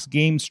Xbox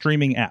game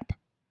streaming app?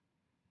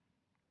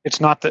 It's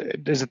not the.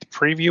 Is it the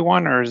preview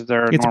one or is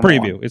there? It's a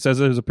preview. One? It says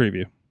there's a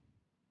preview.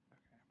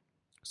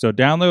 So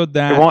download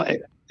that.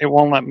 It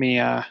won't let me.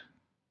 Won't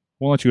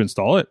let you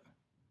install it.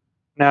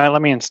 No,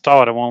 let me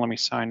install it. It won't let me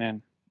sign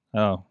in.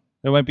 Oh,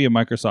 it might be a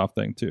Microsoft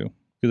thing too,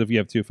 because if you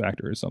have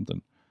two-factor or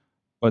something.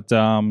 But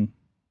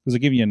does it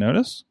give you a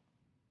notice?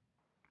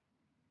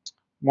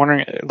 I'm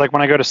wondering, like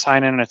when I go to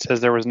sign in and it says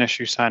there was an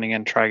issue signing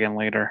in, try again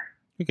later.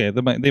 Okay,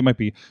 they might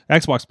be.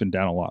 Xbox been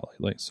down a lot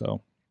lately,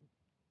 so.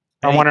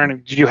 I'm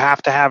wondering, do you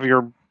have to have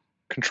your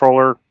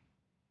controller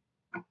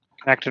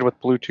connected with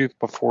Bluetooth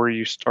before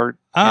you start?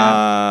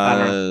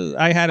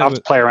 I had it. I'll have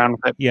to play around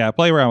with it. Yeah,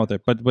 play around with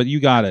it, but you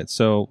got it.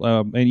 So,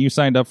 and you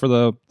signed up for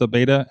the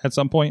beta at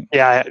some point?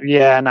 Yeah,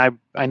 and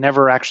I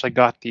never actually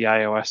got the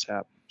iOS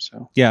app.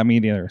 So yeah,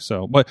 me neither.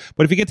 So, but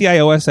if you get the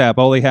iOS app,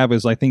 all they have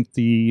is I think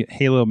the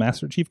Halo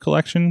Master Chief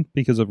Collection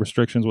because of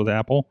restrictions with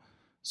Apple.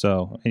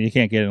 So, and you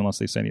can't get it unless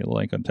they send you the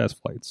link on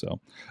test flight. So,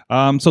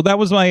 so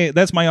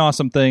that's my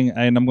awesome thing,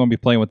 and I'm going to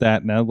be playing with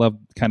that. And I love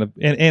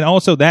and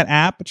also that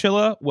app,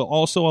 Chilla, will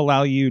also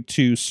allow you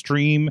to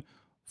stream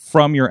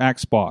from your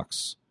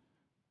Xbox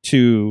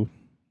to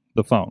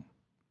the phone.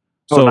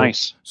 So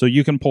nice. So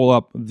you can pull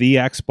up the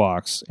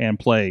Xbox and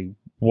play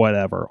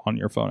whatever on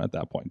your phone at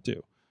that point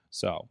too.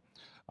 So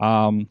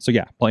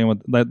yeah, playing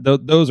with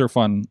that. Those are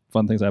fun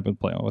things I've been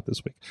playing with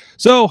this week.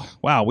 So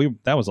wow,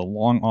 that was a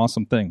long,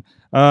 awesome thing.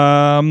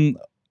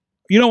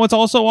 What's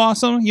also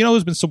awesome?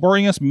 Who's been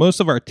supporting us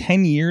most of our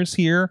 10 years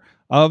here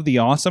of the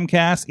Awesome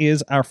Cast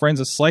is our friends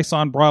at Slice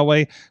on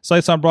Broadway.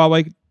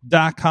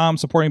 SliceOnBroadway.com,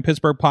 supporting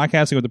Pittsburgh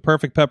podcasting with the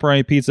perfect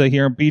pepperoni pizza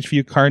here in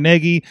Beachview,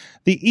 Carnegie,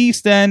 the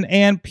East End,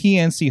 and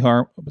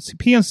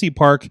PNC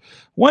Park.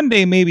 One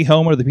day, maybe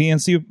home of the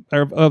PNC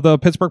of the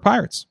Pittsburgh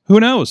Pirates. Who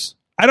knows?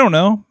 I don't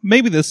know.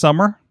 Maybe this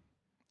summer.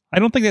 I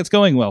don't think that's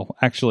going well,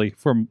 actually,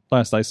 from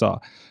last I saw.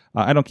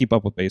 I don't keep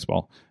up with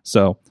baseball.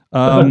 So,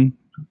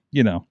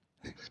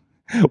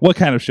 what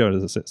kind of show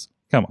does this?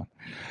 Come on.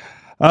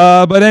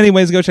 But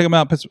anyways, go check them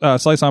out.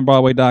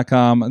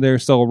 SliceOnBroadway.com. They're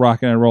still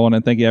rocking and rolling,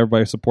 and thank you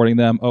everybody for supporting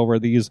them over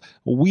these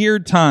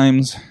weird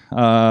times.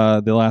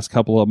 The last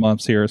couple of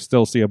months here,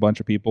 still see a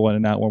bunch of people in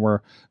and out when we're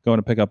going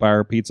to pick up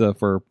our pizza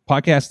for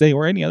podcast day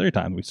or any other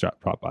time we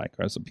drop by,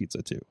 grab some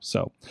pizza too.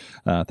 So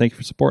thank you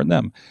for supporting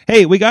them.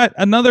 Hey, we got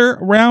another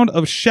round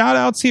of shout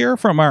outs here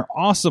from our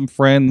awesome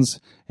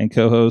friends and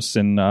co-hosts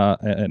and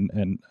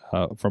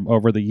from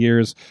over the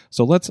years.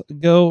 So let's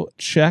go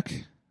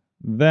check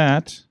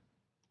that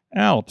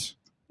out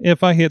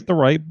if I hit the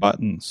right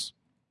buttons.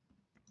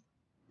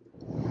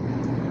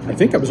 I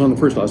think I was on the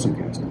first Awesome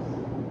Cast.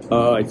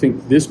 I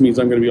think this means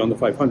I'm going to be on the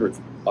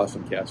 500th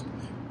Awesome Cast.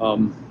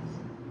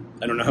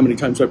 I don't know how many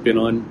times I've been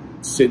on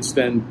since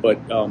then, but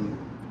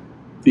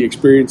the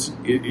experience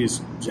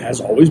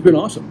has always been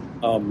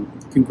awesome.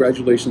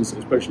 Congratulations,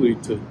 especially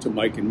to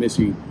Mike and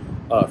Missy,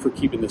 for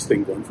keeping this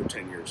thing going for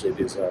 10 years. It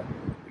is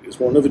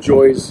one of the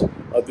joys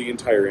of the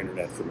entire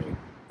internet for me.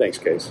 Thanks,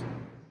 Case.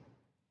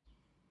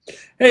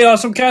 Hey,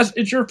 Awesome Cast,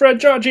 it's your friend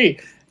Chachi.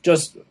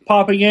 just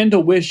popping in to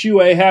wish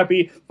you a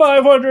happy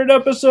 500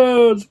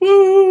 episodes.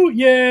 Woo!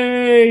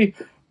 Yay!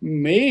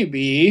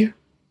 Maybe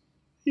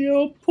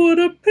you'll put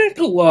a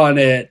pickle on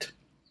it.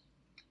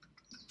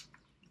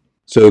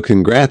 So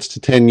congrats to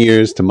 10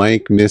 years to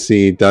Mike,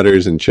 Missy,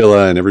 Dutters, and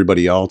Chilla, and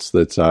everybody else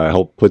that's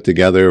helped put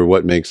together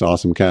what makes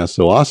AwesomeCast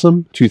so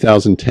awesome.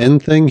 2010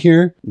 thing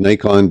here,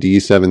 Nikon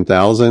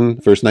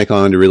D7000, first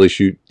Nikon to really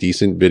shoot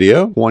decent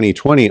video.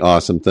 2020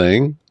 awesome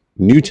thing,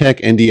 NewTek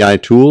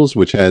NDI Tools,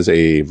 which has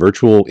a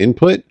virtual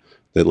input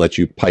that lets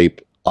you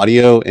pipe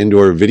audio and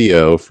or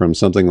video from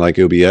something like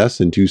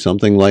OBS into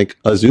something like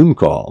a Zoom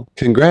call.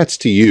 Congrats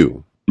to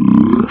you.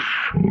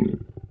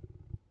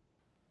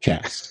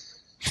 Cast.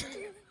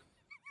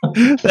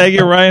 Thank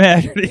you, Ryan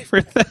Haggerty,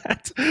 for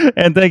that.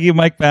 And thank you,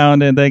 Mike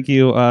Pound, and thank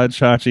you,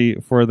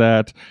 Chachi, for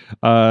that.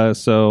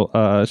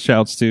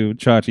 Shouts to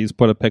Chachi's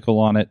Put a Pickle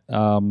on It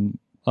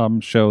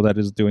show that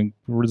is doing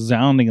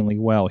resoundingly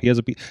well. He has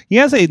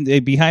a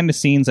behind the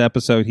scenes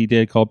episode he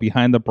did called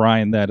Behind the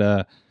Brine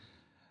that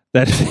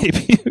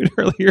debuted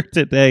earlier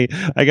today.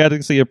 I got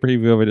to see a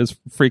preview of it. It's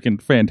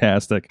freaking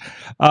fantastic.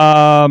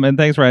 And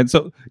thanks, Ryan.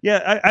 So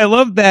yeah, I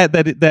love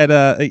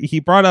that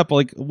he brought up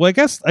I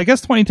guess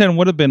 2010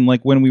 would have been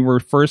like when we were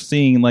first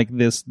seeing like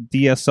this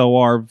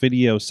DSLR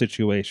video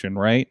situation,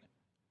 right?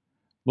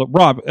 Look,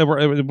 Rob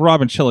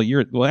and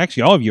Chilla,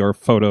 actually all of you are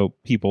photo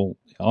people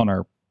on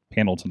our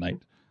panel tonight.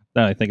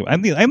 That I think of.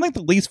 I'm like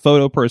the least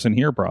photo person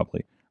here,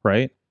 probably,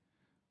 right?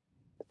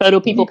 Photo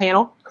people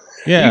panel.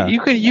 Yeah,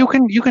 you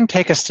can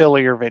take a still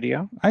of your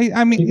video.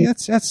 I mean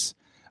that's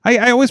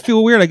I always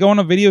feel weird. I go on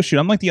a video shoot.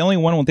 I'm like the only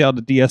one without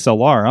a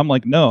DSLR. I'm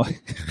like, no.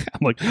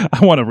 I'm like,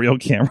 I want a real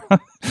camera.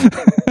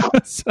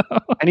 So,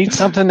 I need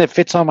something that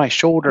fits on my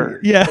shoulder.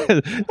 Yeah.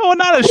 No,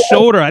 not a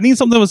shoulder. I need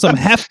something with some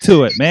heft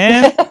to it,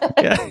 man.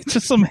 Yeah,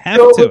 just some heft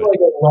to it. Like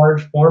a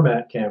large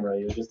format camera,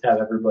 you just have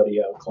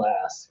everybody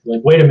outclassed.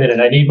 Like, wait a minute,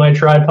 I need my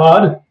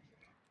tripod.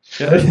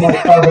 There's my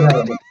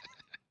carbon.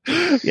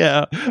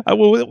 Yeah,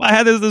 I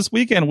had this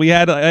weekend. I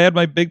had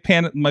my big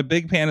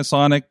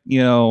Panasonic,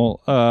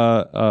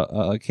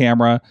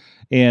 camera,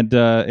 and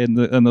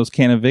those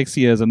Canon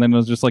Vixias, and then there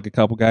was just like a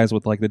couple guys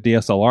with like the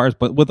DSLRs,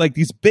 but with like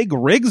these big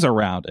rigs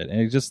around it, and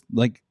it's just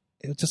like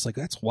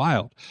that's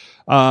wild.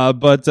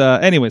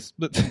 Anyways,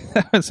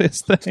 that was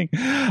his thing.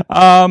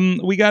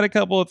 We got a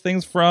couple of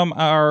things from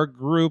our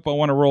group I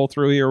want to roll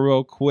through here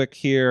real quick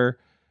here.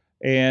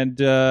 And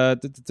there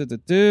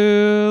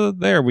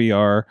we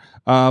are.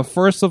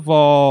 First of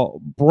all,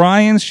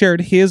 Brian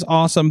shared his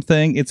awesome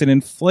thing. It's an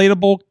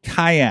inflatable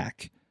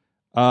kayak.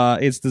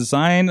 It's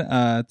designed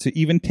to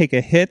even take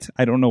a hit.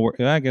 I don't know where.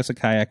 I guess a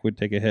kayak would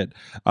take a hit.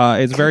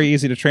 It's very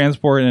easy to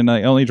transport, and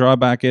the only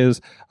drawback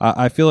is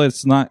I feel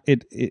it's not.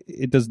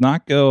 It does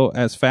not go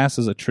as fast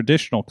as a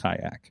traditional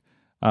kayak.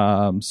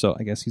 So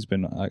I guess he's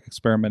been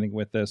experimenting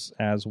with this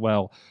as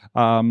well.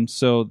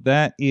 So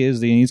that is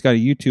he's got a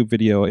YouTube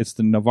video. It's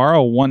the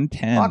Navarro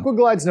 110.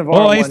 Aquaglide's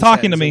Navarro 110. Oh, he's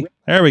talking to me.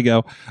 There we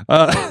go.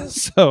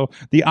 So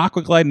the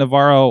Aquaglide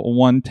Navarro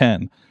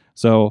 110.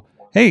 So,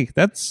 hey,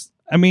 I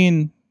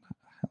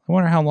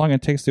wonder how long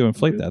it takes to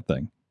inflate that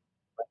thing.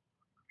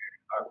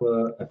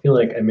 I feel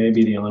like I may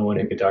be the only one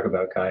who could talk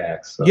about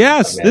kayaks. So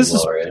yes, this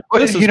is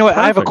what,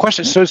 I have a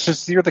question. So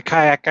since you're the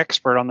kayak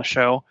expert on the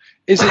show,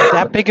 is it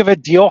that big of a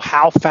deal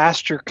how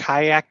fast your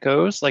kayak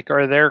goes? Like,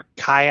 are there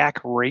kayak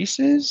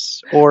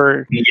races,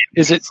 or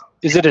is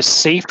it a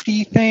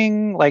safety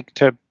thing, like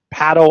to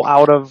paddle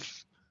out of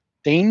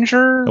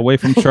danger, away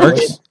from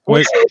sharks?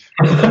 Wait.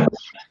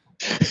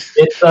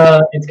 It's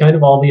kind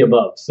of all the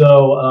above.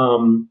 So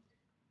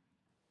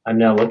I'm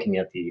now looking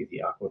at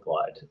the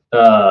Aquaglide.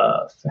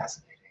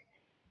 Fascinating.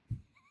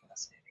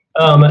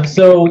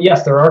 So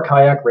yes, there are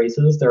kayak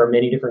races. There are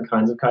many different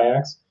kinds of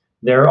kayaks.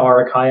 There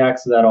are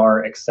kayaks that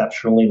are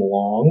exceptionally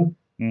long.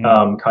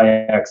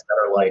 Kayaks that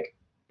are like,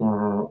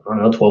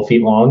 12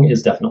 feet long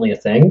is definitely a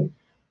thing.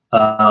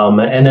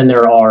 And then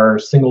there are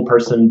single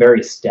person,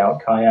 very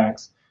stout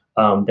kayaks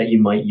that you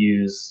might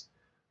use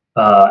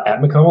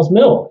at McConnell's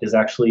Mill is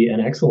actually an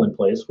excellent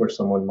place where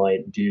someone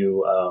might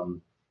do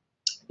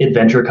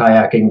adventure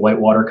kayaking.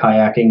 Whitewater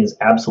kayaking is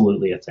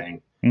absolutely a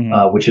thing,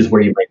 which is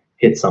where you might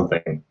hit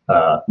something,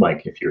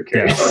 Mike, if you're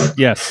curious.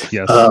 Yes.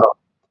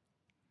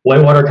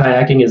 Whitewater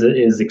kayaking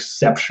is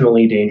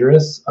exceptionally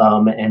dangerous,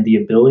 and the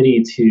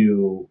ability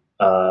to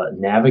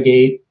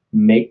navigate,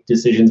 make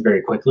decisions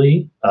very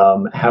quickly,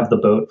 have the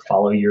boat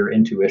follow your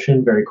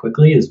intuition very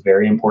quickly is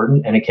very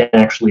important, and it can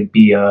actually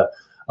be a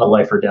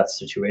life or death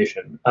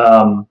situation.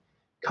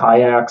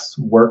 Kayaks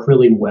work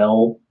really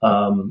well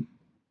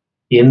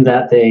in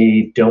that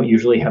they don't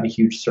usually have a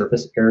huge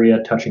surface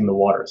area touching the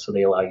water, so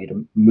they allow you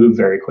to move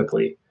very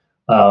quickly.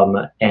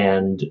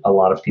 And a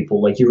lot of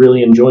people, you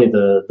really enjoy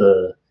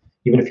the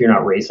even if you're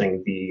not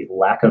racing, the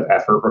lack of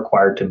effort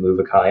required to move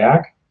a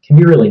kayak can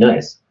be really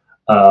nice.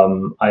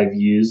 I've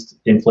used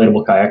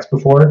inflatable kayaks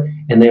before,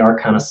 and they are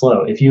kind of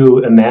slow. If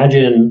you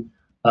imagine,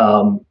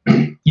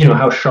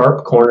 how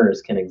sharp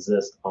corners can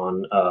exist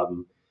on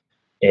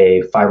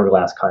a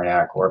fiberglass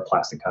kayak or a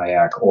plastic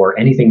kayak or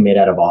anything made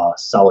out of a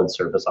solid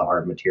surface, a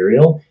hard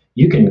material,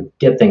 you can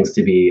get things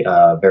to be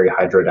very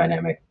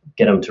hydrodynamic,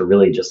 get them to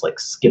really just like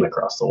skim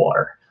across the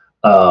water.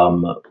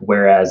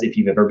 Whereas if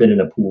you've ever been in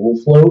a pool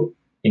float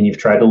and you've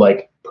tried to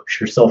like push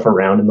yourself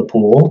around in the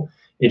pool,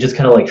 it just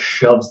kind of like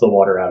shoves the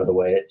water out of the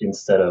way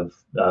instead of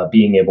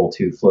being able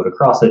to float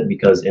across it,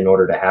 because in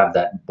order to have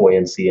that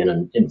buoyancy in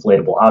an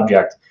inflatable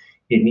object,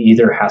 it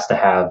either has to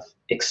have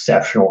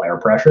exceptional air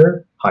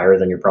pressure, higher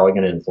than you're probably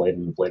going to inflate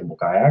an inflatable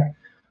kayak,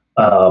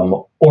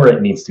 or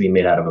it needs to be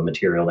made out of a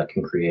material that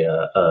can create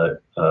a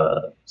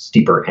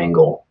steeper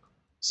angle,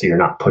 so you're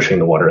not pushing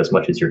the water as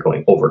much as you're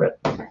going over it.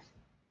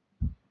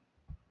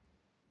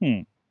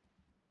 And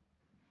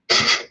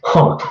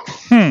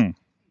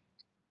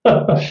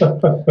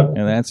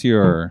that's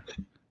your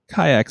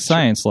kayak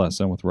science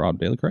lesson with Rob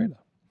De La Creta.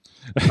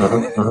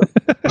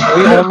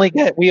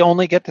 We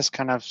only get this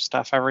kind of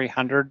stuff every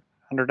 100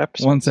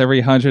 episodes. Once every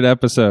 100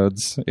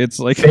 episodes. It's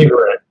like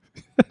favorite.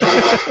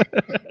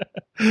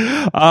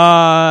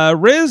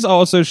 Riz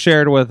also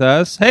shared with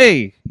us,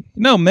 hey,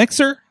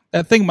 Mixer,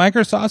 that thing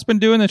Microsoft's been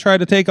doing to try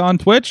to take on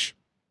Twitch,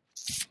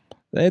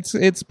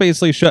 it's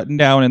basically shutting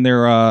down, and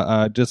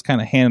they're just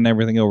kind of handing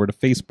everything over to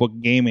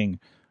Facebook Gaming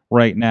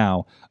right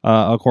now,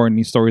 according to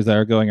these stories that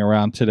are going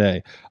around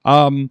today.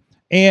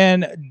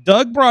 And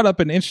Doug brought up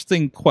an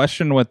interesting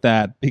question with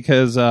that,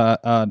 because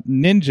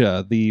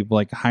Ninja, the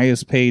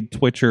highest paid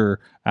Twitcher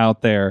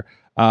out there,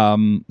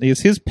 is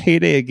his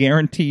payday a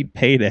guaranteed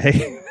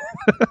payday?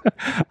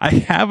 I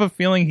have a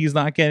feeling he's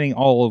not getting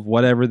all of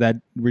whatever that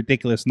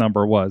ridiculous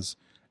number was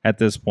at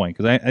this point,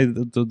 because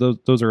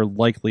those are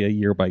likely a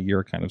year by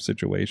year kind of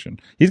situation.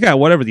 He's got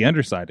whatever the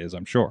underside is,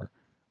 I'm sure,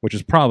 which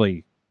is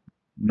probably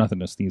nothing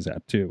to sneeze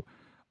at too.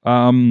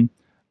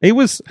 It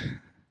was,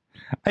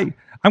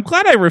 I'm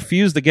glad I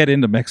refused to get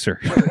into Mixer.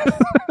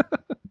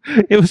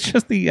 It was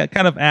just the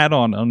kind of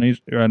add-on on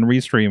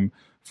Restream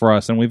for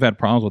us, and we've had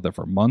problems with it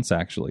for months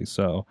actually.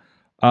 So,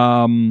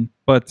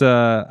 but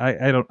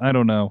I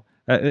don't know.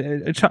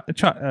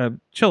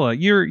 Chilla,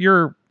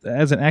 you're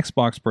as an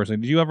Xbox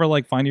person, did you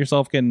ever find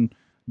yourself getting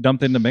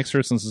dumped into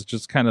Mixer since it's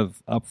just kind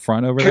of up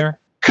front over there?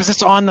 Because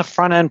it's on the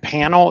front end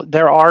panel.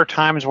 There are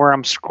times where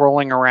I'm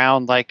scrolling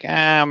around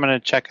I'm going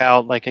to check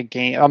out a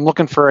game. I'm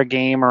looking for a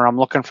game, or I'm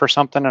looking for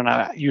something, and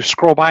you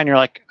scroll by and you're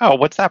like, oh,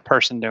 what's that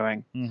person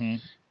doing? Mm-hmm.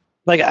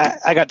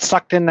 I got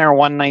sucked in there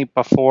one night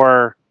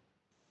before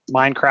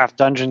Minecraft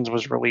Dungeons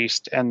was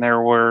released, and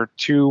there were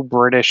two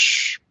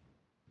British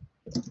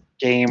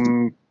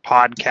game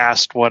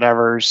podcast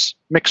whatevers,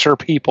 Mixer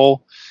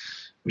people,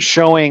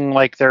 showing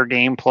their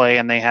gameplay,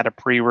 and they had a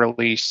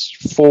pre-release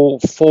full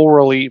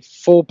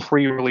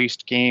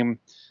pre-released game.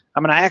 I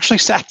mean, I actually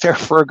sat there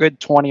for a good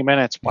 20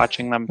 minutes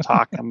watching them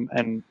talk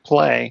and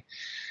play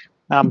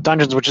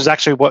Dungeons, which is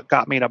actually what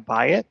got me to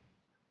buy it.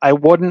 I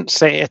wouldn't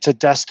say it's a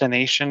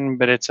destination,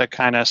 but it's a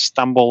kind of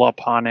stumble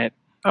upon it.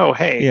 Oh,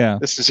 hey,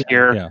 this is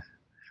here. Yeah.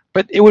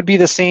 But it would be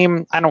the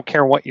same. I don't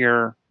care what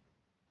your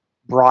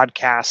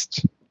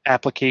broadcast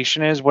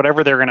application is,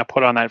 whatever they're going to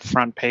put on that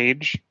front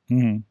page.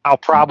 Mm-hmm. I'll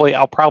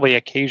probably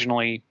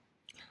occasionally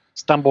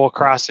stumble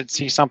across it,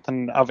 see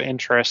something of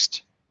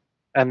interest,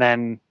 and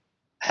then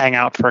hang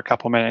out for a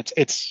couple minutes.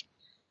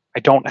 I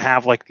don't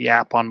have the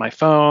app on my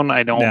phone.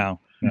 I don't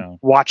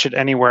watch it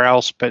anywhere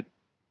else, but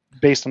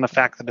based on the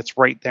fact that it's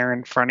right there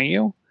in front of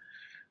you.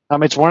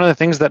 It's one of the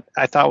things that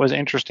I thought was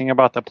interesting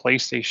about the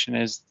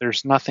PlayStation is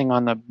there's nothing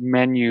on the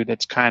menu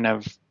that's kind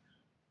of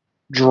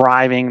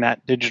driving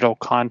that digital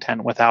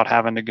content without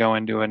having to go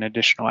into an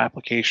additional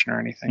application or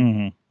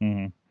anything. Mm-hmm,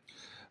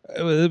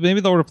 mm-hmm. Maybe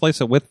they'll replace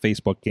it with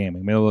Facebook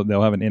Gaming. Maybe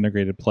they'll have an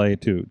integrated play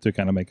to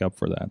kind of make up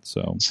for that.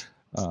 So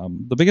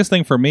the biggest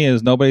thing for me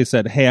is nobody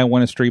said, hey, I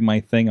want to stream my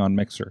thing on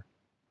Mixer.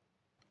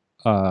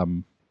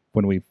 When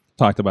we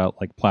talked about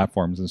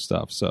platforms and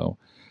stuff. So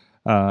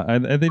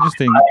and they just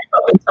think up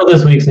until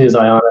this week's news,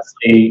 I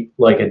honestly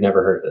had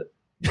never heard of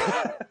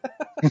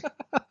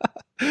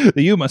it.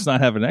 You must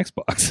not have an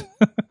Xbox.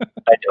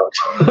 I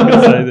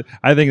don't.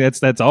 I think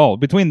that's all.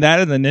 Between that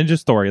and the Ninja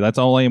story, that's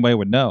all anybody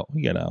would know,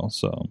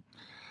 so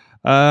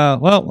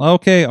well,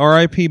 okay,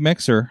 RIP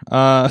Mixer.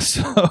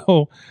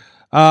 So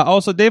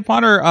also Dave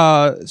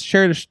Potter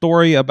shared a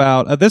story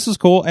about this is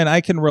cool, and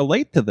I can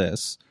relate to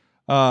this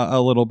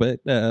a little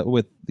bit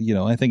with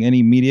I think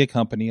any media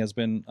company has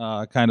been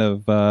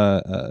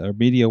or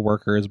media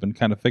worker has been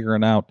kind of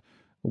figuring out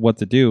what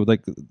to do.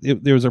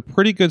 There was a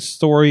pretty good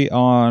story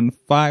on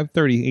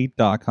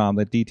 538.com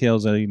that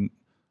details an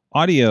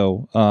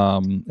audio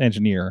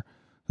engineer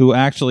who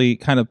actually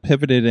kind of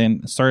pivoted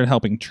and started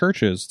helping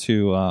churches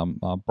to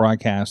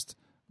broadcast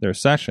their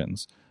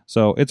sessions.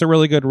 So it's a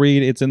really good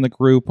read. It's in the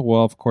group.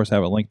 We'll of course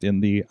have it linked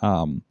in the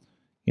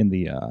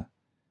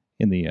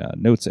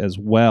notes as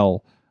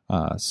well.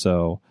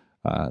 So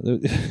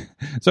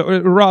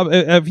Rob,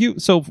 have you?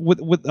 So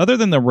with other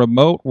than the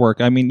remote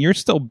work, I mean, you're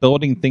still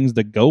building things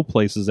to go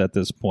places at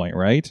this point,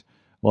 right?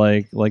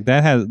 Like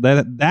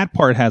that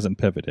part hasn't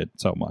pivoted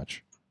so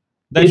much.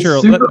 That's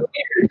super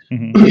weird.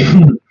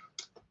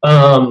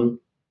 Mm-hmm.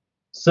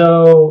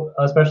 So,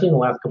 especially in the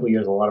last couple of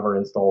years, a lot of our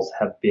installs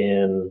have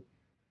been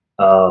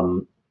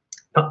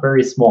not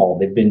very small.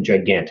 They've been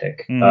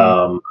gigantic.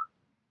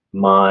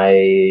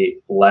 My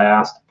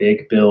last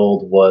big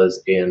build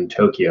was in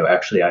Tokyo.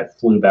 Actually, I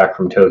flew back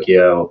from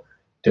Tokyo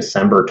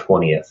December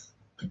 20th.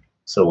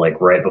 So, like,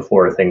 right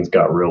before things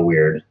got real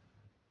weird.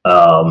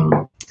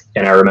 And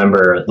I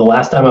remember the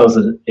last time I was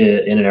in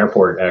an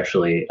airport,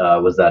 actually,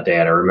 was that day.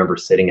 And I remember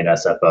sitting at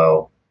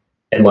SFO.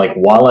 And, like,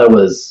 while I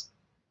was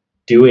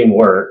doing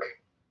work,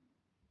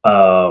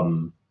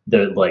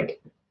 the,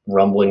 like,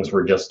 rumblings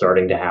were just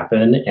starting to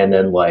happen. And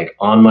then, like,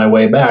 on my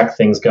way back,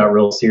 things got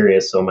real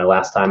serious. So my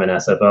last time in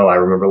SFO, I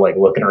remember, like,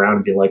 looking around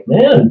and being like,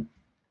 man,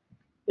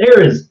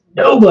 there is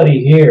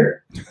nobody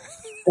here.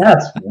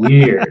 That's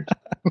weird.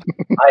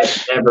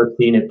 I've never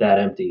seen it that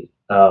empty.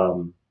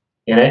 And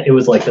it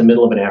was like the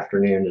middle of an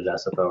afternoon at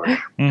SFO.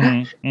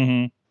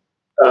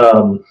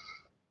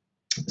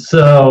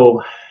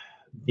 So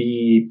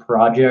the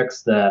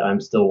projects that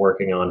I'm still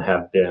working on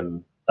have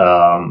been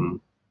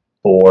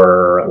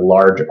for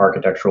large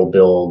architectural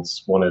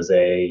builds. One is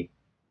I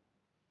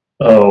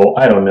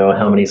don't know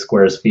how many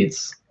square feet,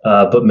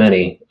 but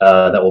many,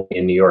 that will be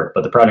in New York.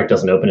 But the project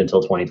doesn't open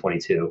until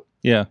 2022.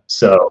 Yeah.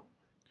 So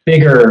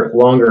bigger,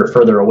 longer,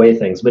 further away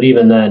things. But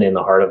even then, in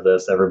the heart of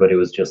this, everybody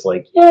was just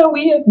like, yeah,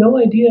 we have no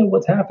idea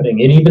what's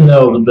happening. And even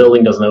though the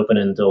building doesn't open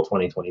until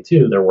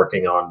 2022, they're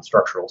working on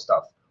structural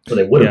stuff. So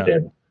they would have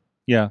been,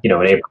 in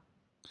April.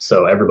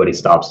 So everybody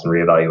stops and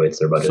reevaluates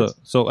their budgets.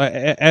 So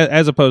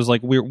as opposed,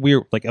 like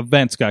we're like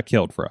events got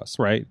killed for us,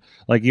 right?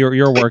 Like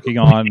you're working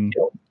on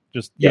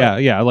just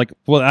like,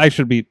 well, I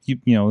should be,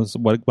 this is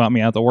what got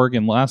me out to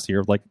Oregon last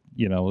year. Like,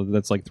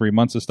 that's like 3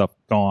 months of stuff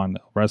gone,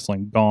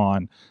 wrestling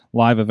gone,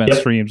 live event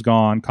streams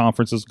gone,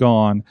 conferences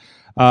gone.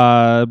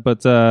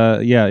 But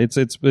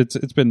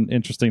it's been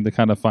interesting to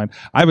kind of find.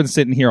 I've been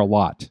sitting here a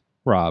lot,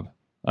 Rob.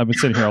 I've been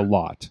sitting here a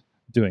lot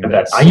doing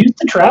this. I used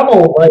to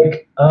travel,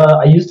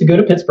 I used to go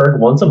to Pittsburgh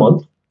once a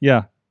month.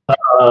 Yeah.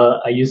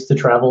 I used to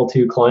travel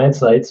to client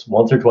sites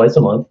once or twice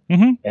a month.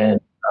 And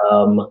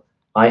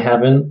I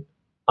haven't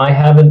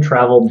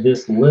traveled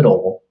this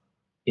little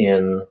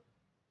in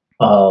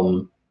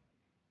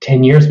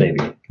 10 years maybe.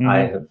 I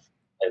have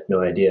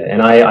no idea.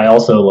 And I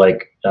also a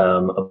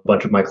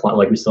bunch of my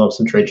clients, we still have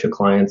some trade show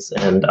clients,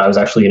 and I was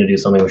actually going to do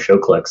something with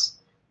ShowClicks.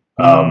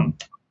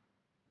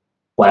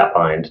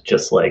 Flatlined,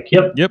 just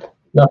yep.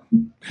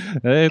 Nothing.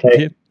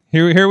 Okay.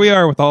 Here we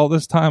are with all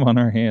this time on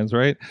our hands,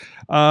 right?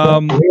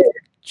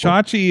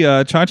 Chachi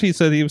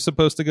said he was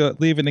supposed to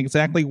leave in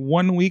exactly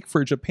 1 week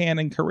for Japan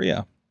and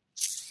Korea.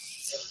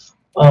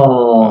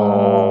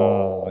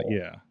 Oh,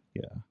 yeah.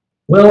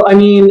 Well, I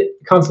mean,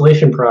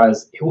 consolation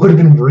prize, it would have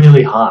been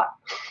really hot.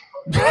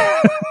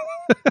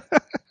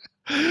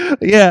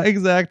 Yeah,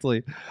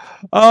 exactly.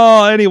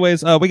 Oh,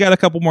 anyways, we got a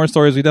couple more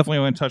stories. We definitely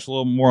want to touch a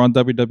little more on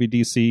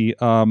WWDC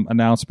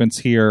announcements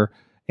here.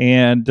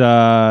 And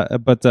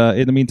but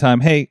in the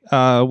meantime, hey,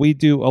 we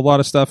do a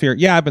lot of stuff here.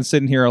 Yeah, I've been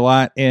sitting here a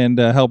lot and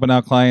helping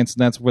out clients,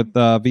 and that's with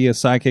via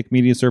Sidekick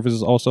Media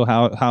Services, also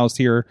housed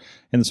here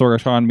in the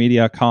Sorgatron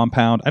Media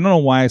compound. I don't know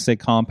why I say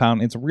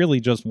compound. It's really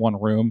just one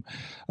room.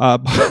 But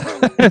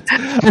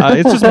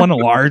it's just one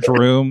large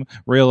room,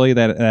 really,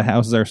 that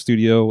houses our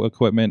studio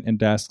equipment and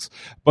desks.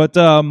 But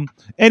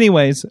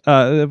anyways,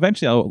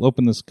 eventually I'll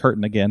open this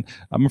curtain again.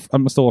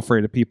 I'm still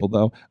afraid of people,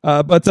 though.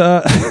 But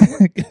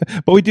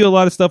we do a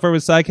lot of stuff over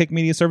with Sidekick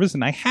Media Service,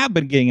 and I have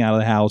been getting out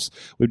of the house.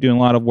 We're doing a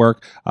lot of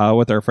work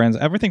with our friends.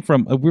 Everything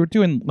from we were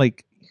doing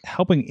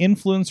helping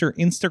influencer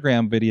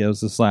Instagram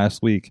videos this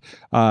last week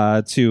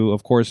to,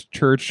 of course,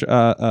 church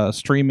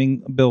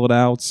streaming build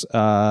outs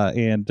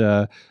and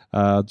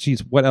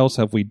what else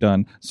have we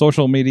done?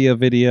 Social media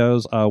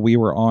videos. We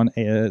were on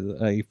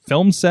a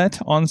film set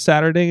on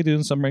Saturday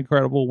doing some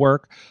incredible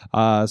work.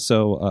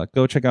 So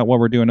go check out what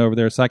we're doing over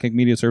there,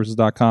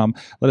 sidekickmediaservices.com.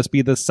 Let us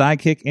be the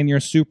sidekick in your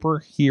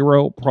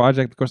superhero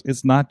project. Of course,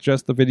 it's not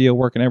just the video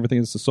work and everything.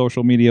 It's the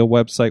social media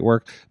website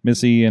work.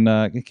 Missy and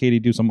Katie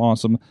do some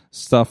awesome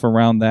stuff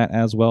around that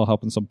as well,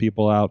 helping some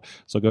people out.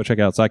 So go check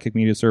out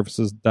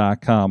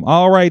sidekickmediaservices.com.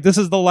 All right, this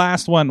is the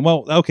last one.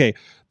 Well, okay.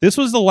 This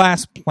was the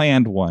last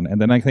planned one, and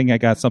then I think I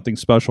got something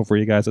special for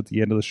you guys at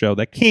the end of the show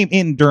that came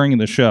in during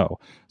the show.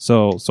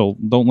 So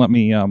don't let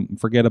me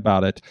forget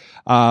about it.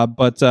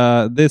 But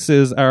this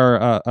is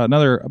our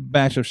another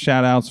batch of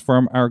shout-outs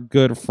from our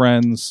good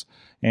friends,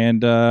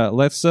 and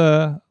let's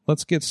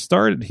get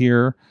started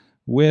here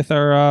with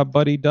our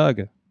buddy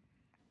Doug.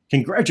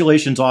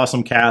 Congratulations,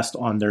 Awesome Cast,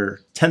 on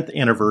their 10th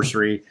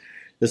anniversary.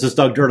 This is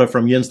Doug Durda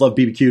from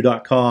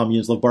YinsLoveBBQ.com,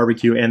 Yins Love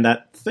Barbecue, and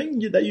that thing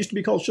that used to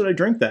be called Should I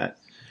Drink That?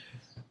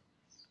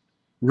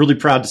 Really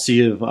proud to see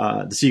you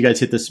guys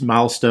hit this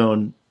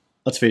milestone.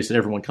 Let's face it,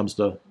 everyone comes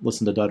to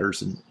listen to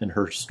Dudders and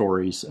her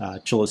stories.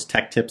 Chilla's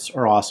tech tips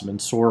are awesome, and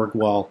Sorg,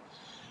 well,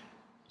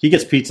 he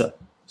gets pizza,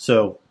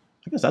 so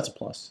I guess that's a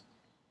plus.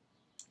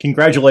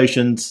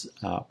 Congratulations,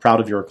 proud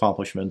of your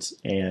accomplishments,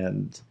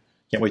 and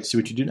can't wait to see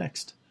what you do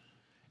next.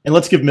 And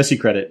let's give Missy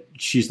credit.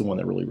 She's the one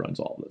that really runs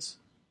all of this.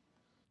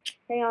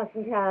 Hey,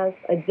 Awesome Cast.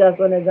 I just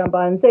want to jump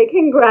on and say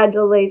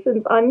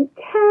congratulations on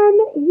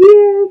 10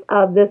 years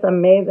of this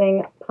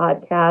amazing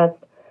podcast.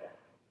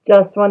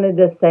 Just wanted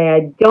to say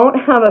I don't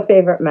have a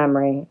favorite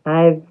memory.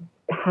 I've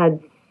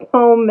had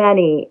so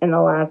many in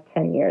the last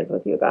 10 years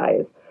with you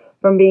guys,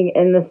 from being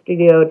in the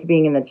studio to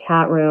being in the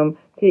chat room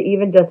to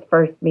even just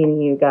first meeting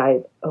you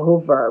guys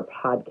over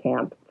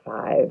PodCamp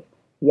 5.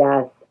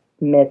 Yes,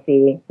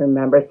 Missy,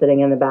 remember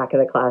sitting in the back of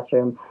the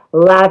classroom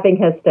laughing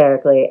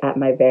hysterically at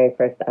my very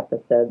first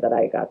episode that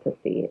I got to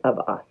see of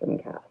Awesome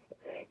Cast.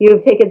 You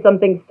have taken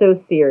something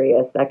so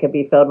serious that could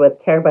be filled with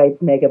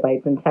terabytes,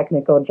 megabytes, and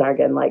technical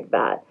jargon like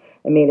that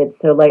and made it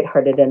so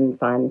lighthearted and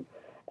fun.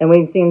 And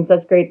we've seen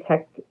such great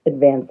tech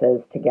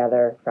advances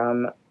together,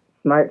 from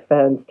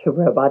smartphones to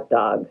robot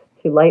dogs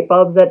to light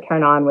bulbs that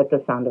turn on with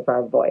the sound of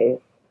our voice.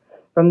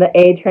 From the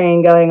A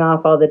train going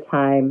off all the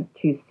time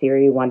to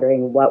Siri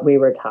wondering what we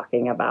were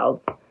talking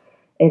about.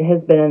 It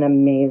has been an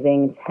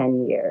amazing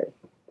 10 years.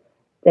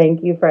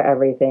 Thank you for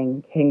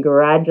everything.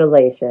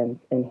 Congratulations.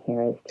 And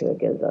here is to a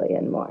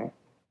gazillion more.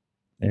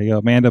 There you go,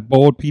 Amanda,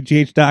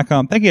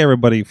 boldpgh.com. Thank you,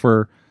 everybody,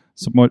 for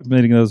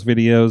submitting those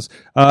videos.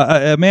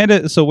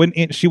 Amanda, so when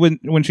she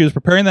was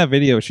preparing that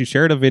video, she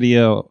shared a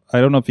video. I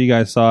don't know if you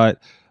guys saw it,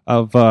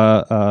 of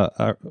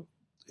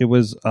it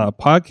was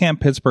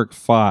PodCamp Pittsburgh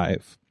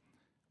 5.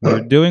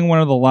 We're doing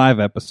one of the live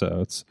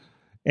episodes,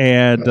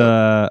 and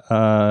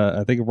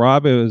I think,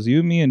 Rob, it was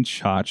you, me, and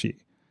Chachi.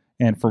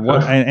 And for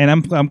what, and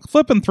I'm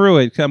flipping through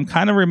it. I'm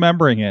kind of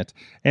remembering it,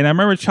 and I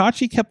remember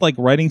Chachi kept like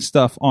writing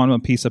stuff on a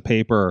piece of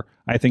paper,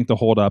 I think, to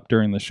hold up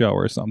during the show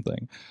or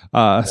something.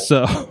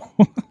 So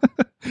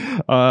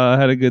I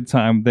had a good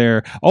time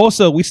there.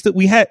 Also,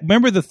 we had,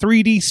 remember the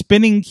 3D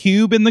spinning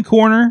cube in the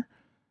corner?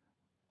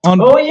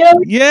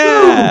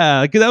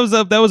 Yeah, because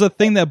that was a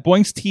thing that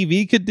Boinks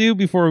TV could do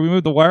before we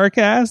moved the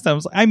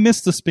Wirecast. I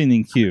missed the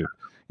spinning cube,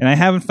 and I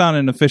haven't found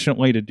an efficient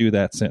way to do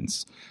that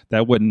since.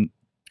 That wouldn't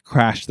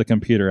crash the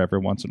computer every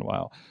once in a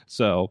while.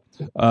 So,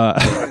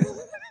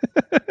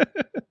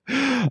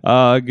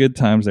 good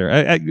times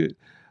there.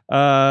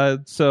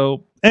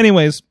 So,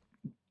 anyways.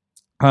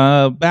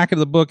 Back of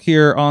the book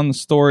here on the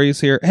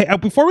stories here. Hey,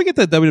 before we get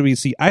to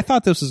WWDC, I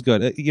thought this was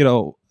good.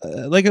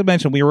 Like I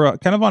mentioned, we were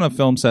kind of on a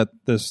film set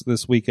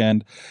this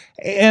weekend,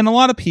 and a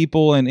lot of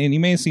people, and you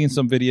may have seen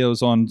some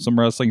videos on some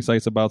wrestling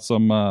sites about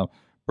some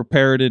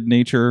prepared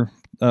nature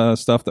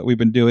stuff that we've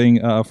been doing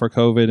for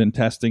COVID and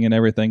testing and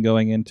everything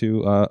going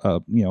into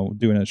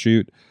doing a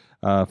shoot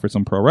for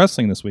some pro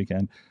wrestling this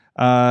weekend.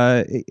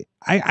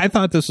 I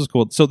thought this was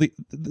cool. So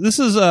this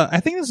is I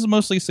think this is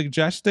mostly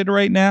suggested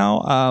right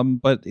now,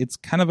 but it's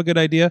kind of a good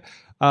idea.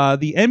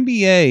 The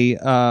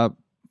NBA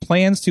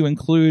plans to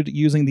include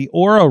using the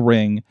Oura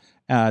Ring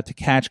to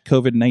catch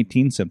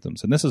COVID-19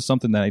 symptoms, and this is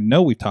something that I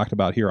know we've talked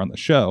about here on the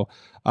show.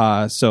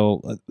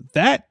 So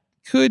that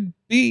could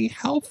be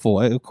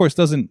helpful. It, of course,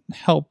 doesn't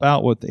help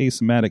out with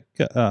asymptomatic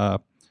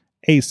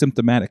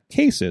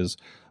cases,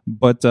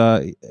 but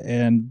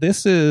and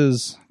this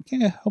is.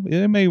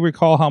 You may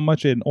recall how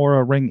much an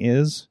Oura Ring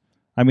is.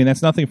 I mean,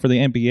 that's nothing for the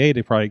NBA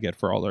to probably get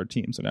for all their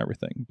teams and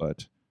everything,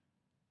 but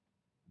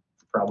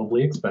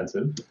probably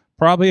expensive.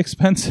 My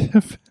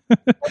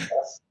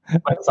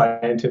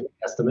scientific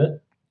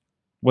estimate.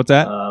 What's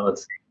that?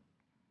 Let's see.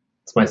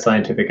 It's my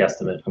scientific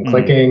estimate. I'm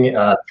clicking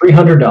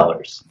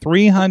 $300.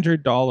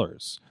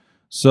 $300.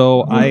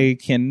 So I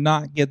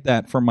cannot get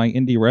that for my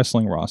indie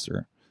wrestling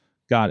roster.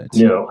 Got it.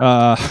 No.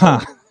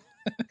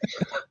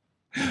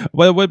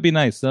 Well, it would be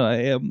nice.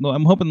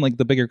 I'm hoping like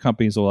the bigger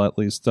companies will at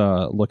least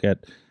look at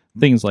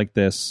things like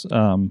this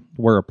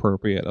where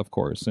appropriate, of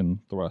course, and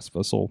the rest of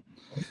us will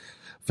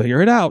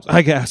figure it out,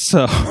 I guess.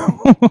 So,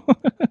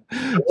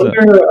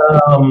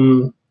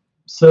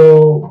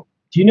 so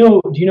do you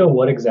know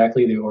what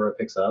exactly the Oura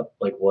picks up?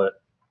 Like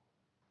what?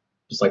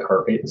 Just like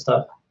heart rate and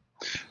stuff?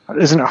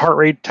 Isn't it heart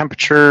rate,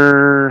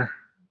 temperature?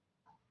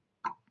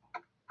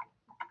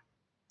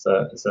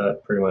 Is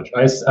that pretty much?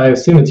 I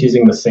assume it's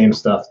using the same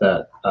stuff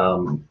that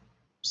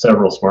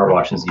several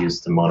smartwatches use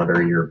to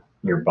monitor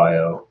your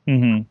bio.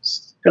 Mm-hmm.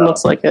 It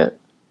looks like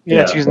it.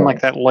 Yeah, it's using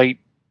like that light.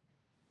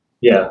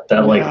 Yeah,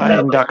 that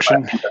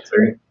induction.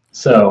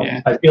 So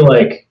yeah. I feel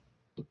like,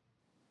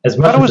 as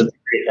much as it's a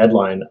great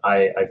headline,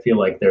 I feel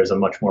like there's a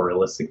much more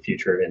realistic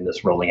future in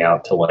this rolling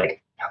out to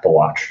like Apple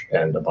Watch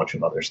and a bunch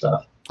of other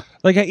stuff.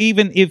 Like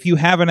even if you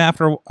have an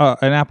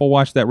Apple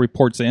Watch that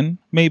reports in,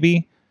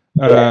 maybe.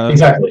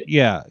 Exactly.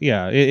 Yeah.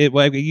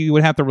 You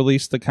would have to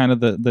release the kind of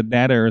the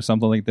data or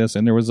something like this.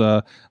 And there was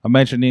a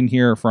mention in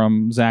here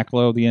from Zach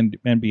Lowe, the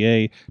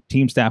NBA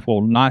team staff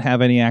will not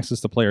have any access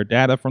to player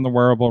data from the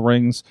wearable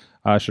rings.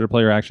 Should a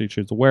player actually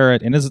choose to wear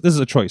it? And this is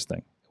a choice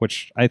thing,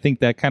 which I think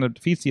that kind of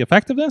defeats the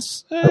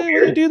effectiveness when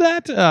you do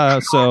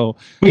that. So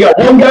we got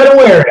one guy to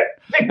wear it.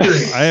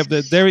 Victory. I have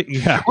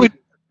yeah.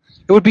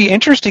 It would be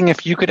interesting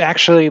if you could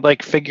actually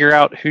like figure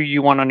out who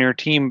you want on your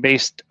team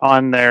based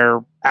on their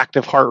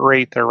active heart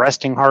rate, their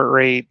resting heart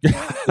rate,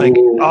 like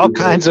all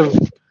kinds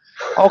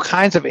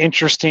of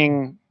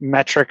interesting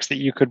metrics that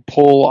you could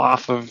pull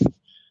off of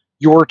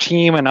your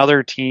team and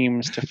other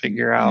teams to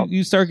figure out.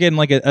 You start getting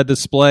like a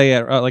display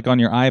at, like on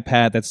your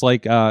iPad that's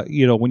like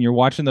when you're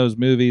watching those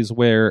movies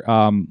where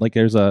like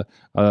there's a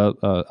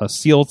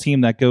SEAL team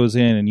that goes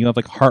in and you have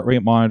like heart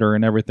rate monitor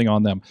and everything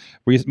on them.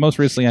 Most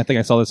recently, I think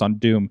I saw this on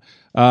Doom,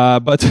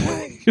 but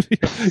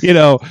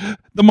the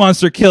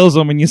monster kills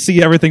them and you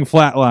see everything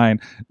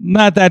flatline.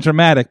 Not that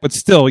dramatic, but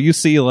still you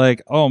see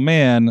like, oh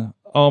man,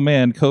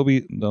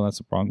 Kobe. No, that's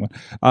the wrong one.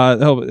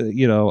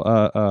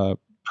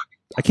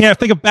 I can't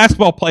think of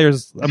basketball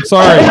players. I'm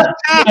sorry.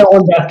 That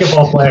one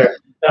basketball player.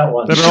 That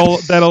one.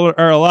 that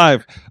are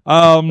alive.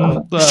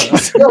 LeBron.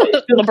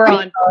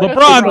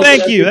 LeBron,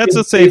 thank you. That's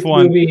a safe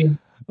one.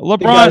 LeBron.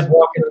 The guy's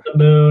walking to the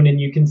moon, and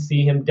you can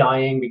see him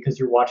dying because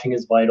you're watching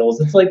his vitals.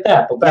 It's like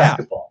that, but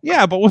basketball.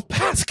 Yeah, but with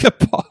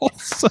basketball.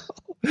 So,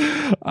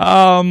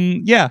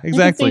 yeah, exactly. You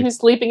can see who's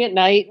sleeping at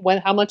night,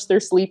 how much they're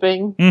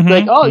sleeping.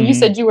 Mm-hmm, like, you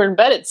said you were in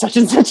bed at such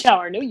and such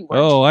hour. No, you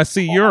weren't. Oh, I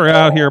see you're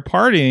out here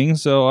partying,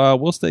 so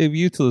we'll save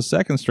you to the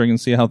second string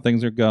and see how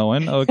things are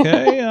going.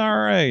 Okay, all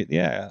right,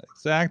 yeah,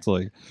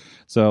 exactly.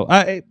 So,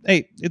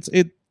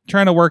 it's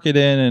trying to work it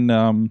in,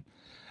 and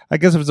I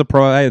guess if it's a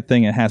provided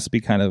thing, it has to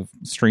be kind of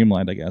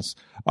streamlined, I guess.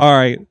 All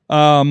right,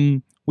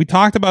 we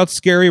talked about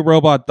scary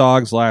robot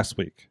dogs last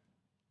week,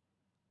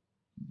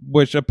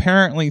 which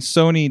apparently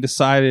Sony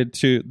decided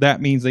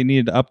that means they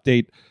needed to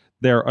update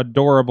their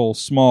adorable,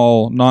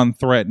 small,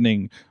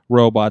 non-threatening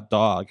robot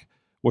dog,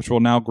 which will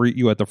now greet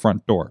you at the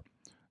front door.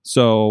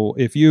 So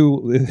if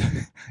you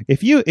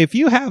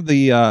have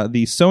the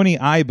Sony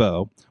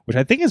Aibo, which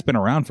I think has been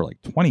around for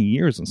like 20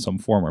 years in some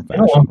form or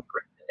fashion.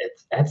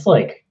 It's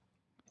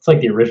like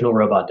the original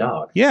robot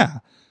dog. Yeah.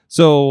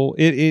 So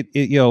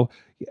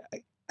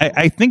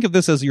I think of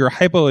this as your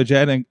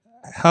hypoallergenic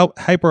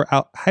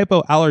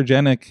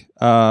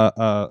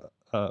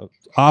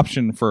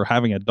option for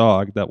having a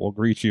dog that will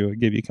greet you and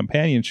give you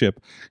companionship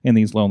in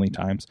these lonely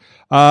times.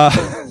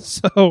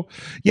 So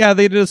yeah,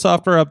 they did a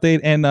software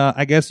update, and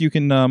I guess you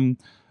can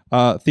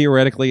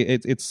theoretically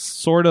it's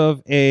sort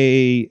of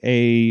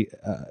you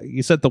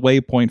set the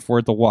waypoint for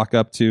it to walk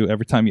up to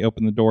every time you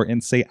open the door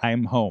and say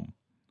I'm home.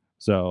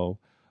 So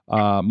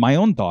my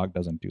own dog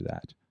doesn't do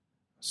that.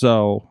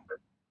 So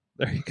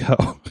there you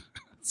go.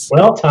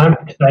 Well, time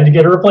to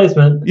get a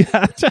replacement.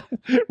 Yeah,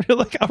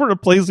 like I'm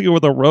replacing it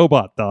with a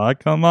robot dog.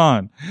 Come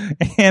on,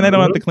 and I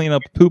don't have to clean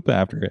up poop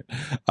after it.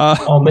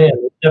 Oh man,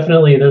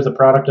 definitely. There's a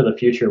product of the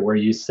future where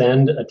you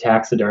send a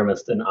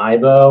taxidermist an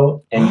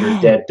Aibo and your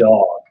dead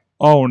dog.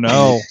 Oh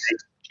no!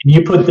 Can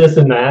you put this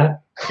in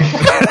that?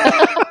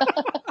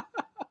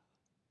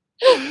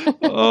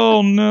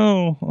 Oh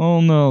no!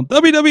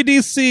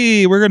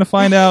 WWDC. We're gonna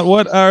find out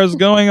what is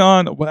going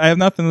on. I have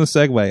nothing to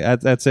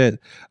segue. That's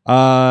it.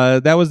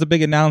 That was the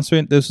big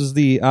announcement. This is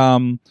the I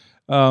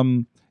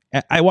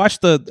watched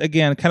the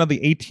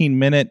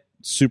 18-minute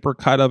super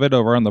cut of it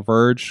over on The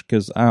Verge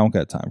because I don't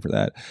got time for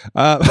that.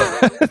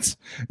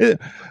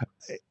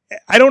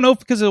 I don't know if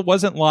because it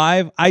wasn't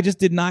live. I just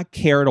did not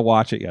care to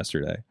watch it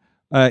yesterday.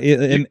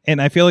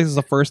 And I feel like this is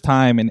the first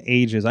time in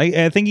ages.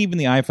 I think even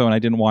the iPhone I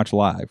didn't watch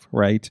live,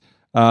 right?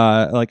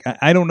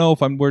 I don't know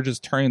if we're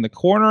just turning the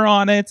corner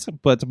on it,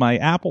 but my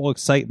Apple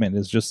excitement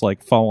is just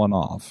like falling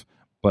off.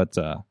 But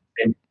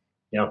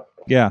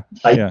yeah.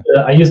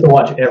 I used to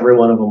watch every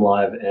one of them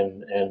live,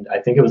 and I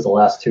think it was the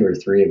last 2 or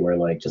 3 where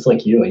like just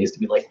like you, I used to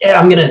be like, yeah,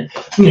 I'm gonna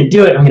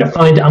do it. I'm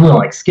gonna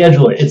like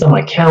schedule it. It's on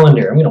my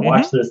calendar. I'm gonna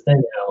watch this thing.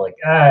 And I'm like,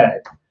 I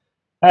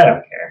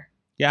don't care.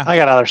 Yeah, I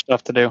got other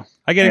stuff to do.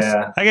 I get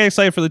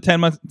excited for the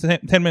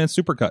 10-minute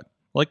supercut.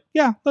 Like,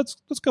 yeah, let's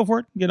go for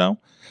it.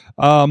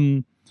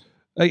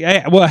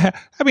 I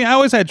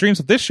always had dreams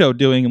of this show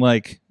doing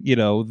like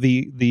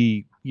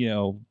the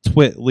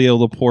Twit Leo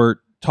Laporte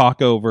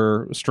talk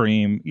over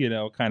stream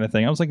kind of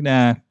thing. I was like,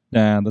 nah,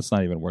 that's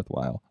not even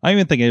worthwhile. I don't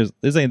even think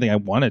there's anything I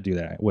want to do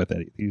that with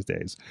it these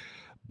days.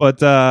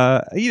 But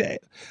either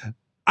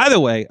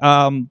way,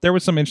 there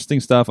was some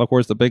interesting stuff. Of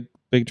course, the big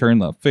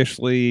turn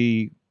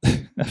officially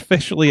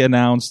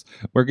announced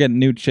we're getting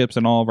new chips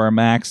in all of our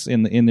Macs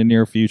in the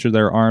near future that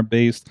are ARM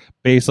based.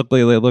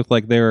 Basically, they look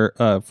like they're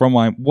from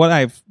what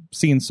I've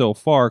seen so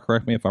far.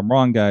 Correct me if I'm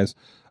wrong, guys.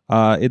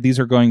 These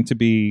are going to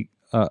be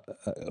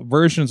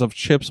versions of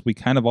chips we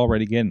kind of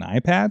already get in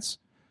iPads.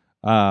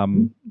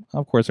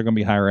 Of course, they're going to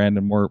be higher end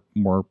and more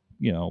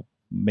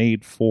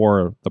made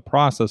for the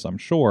process, I'm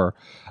sure.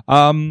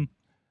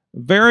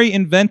 Very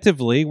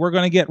inventively, we're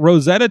going to get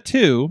Rosetta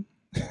 2.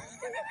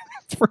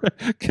 For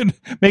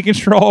making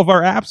sure all of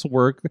our apps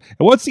work. And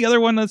what's the other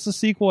one that's the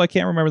sequel? I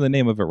can't remember the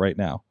name of it right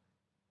now.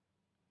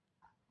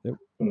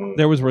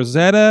 There was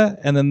Rosetta,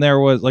 and then there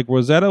was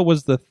Rosetta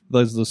was the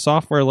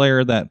software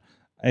layer that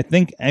I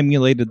think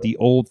emulated the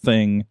old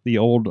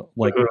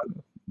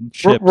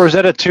chip.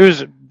 Rosetta 2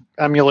 is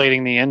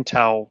emulating the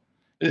Intel.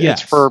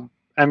 Yes. It's for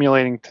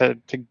emulating to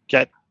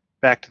get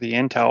back to the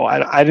Intel.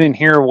 I didn't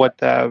hear what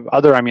the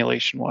other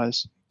emulation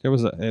was. There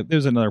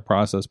was another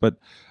process, but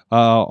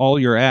all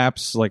your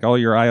apps, like all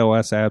your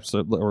iOS apps,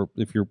 or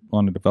if you're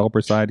on the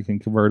developer side, you can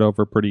convert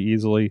over pretty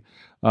easily.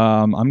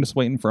 I'm just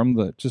waiting for them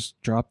to just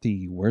drop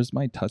the "Where's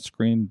my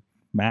touchscreen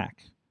Mac.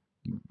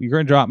 You're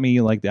going to drop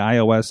me like the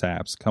iOS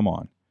apps. Come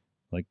on.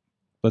 Like,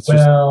 let's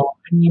Well,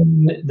 I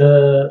mean,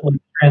 the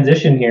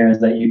transition here is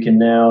that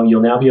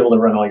you'll now be able to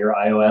run all your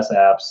iOS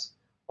apps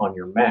on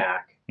your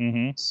Mac.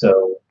 Mm-hmm.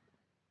 So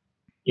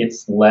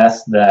it's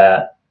less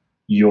that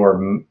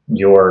your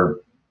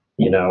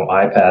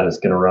iPad is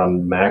going to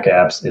run Mac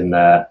apps, in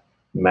that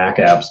Mac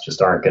apps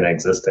just aren't going to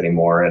exist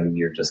anymore, and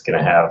you're just going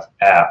to have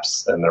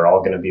apps, and they're all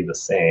going to be the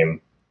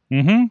same.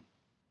 Mm-hmm.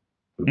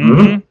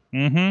 Mm-hmm.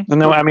 Mm-hmm.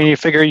 And then, I mean, you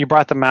figure you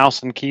brought the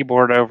mouse and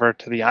keyboard over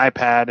to the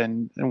iPad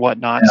and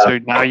whatnot, so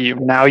now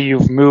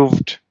you've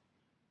moved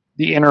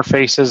the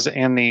interfaces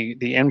and the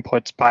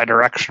inputs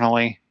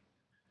bidirectionally.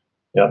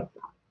 Yep,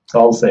 it's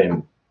all the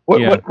same.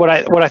 What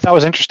I thought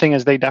was interesting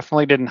is they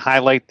definitely didn't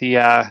highlight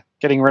the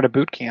getting rid of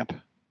Boot Camp.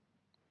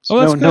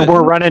 So no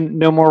more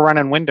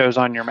running Windows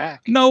on your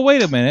Mac. No,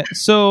 wait a minute.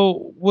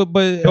 So,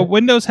 but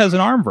Windows has an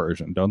ARM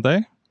version, don't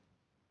they?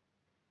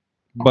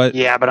 But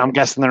I'm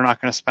guessing they're not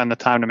going to spend the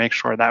time to make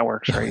sure that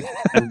works right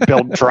and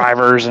build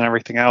drivers and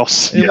everything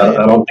else. Yeah,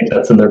 I don't think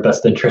that's in their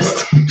best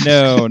interest.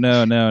 No,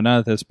 not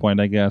at this point,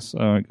 I guess.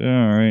 All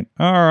right.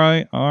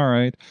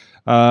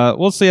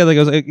 We'll see how that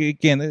goes.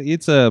 Again,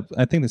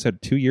 I think they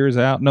said 2 years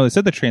out. No, they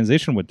said the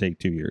transition would take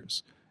 2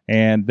 years,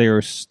 and they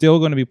are still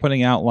going to be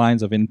putting out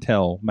lines of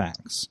Intel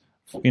Macs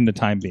in the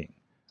time being.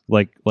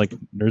 Like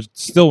there's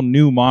still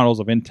new models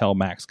of Intel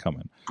Macs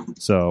coming.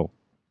 So,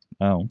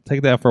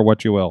 take that for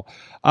what you will.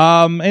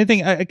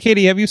 Anything,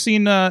 Katie? Have you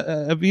seen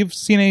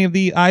any of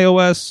the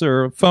iOS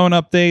or phone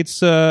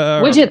updates?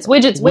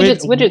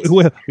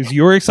 Widgets.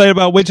 You're excited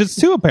about widgets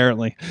too,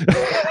 apparently.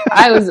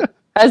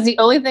 That's the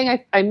only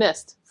thing I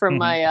missed from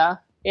my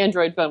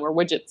Android phone were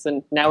widgets,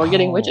 and now we're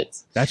getting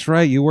widgets. That's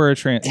right. You were a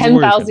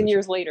 10,000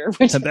 years later.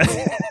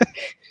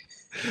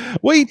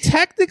 Well, you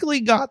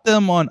technically got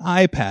them on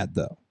iPad,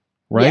 though,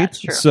 right?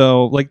 Yeah, sure.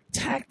 So, like,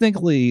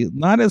 technically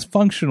not as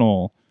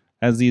functional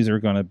as these are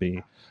going to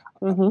be.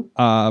 Mm-hmm.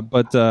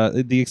 But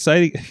the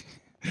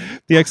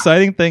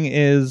exciting thing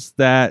is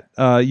that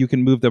you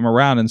can move them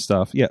around and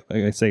stuff. Yeah,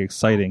 I say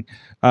exciting.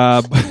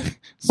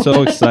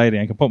 So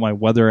exciting. I can put my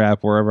weather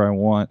app wherever I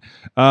want,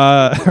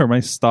 or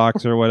my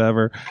stocks or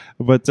whatever.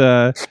 But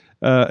I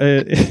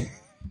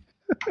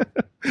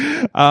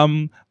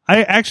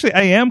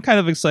am kind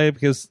of excited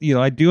because,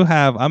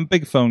 I'm a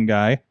big phone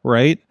guy,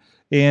 right?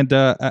 And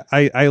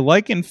I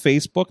like in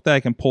Facebook that I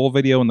can pull a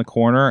video in the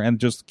corner and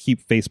just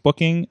keep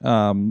Facebooking.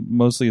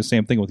 Mostly the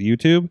same thing with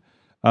YouTube,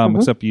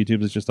 except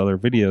YouTube is just other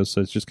videos,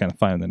 so it's just kind of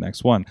finding the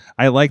next one.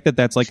 I like that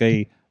that's like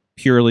a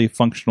purely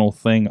functional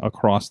thing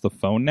across the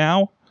phone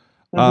now.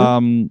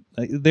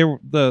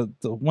 The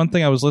one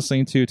thing I was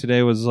listening to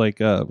today was like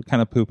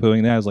kind of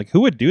poo-pooing that. I was like,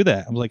 who would do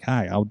that? I was like,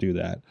 hi, I'll do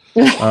that.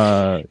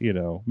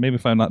 Maybe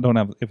if I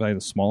had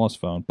the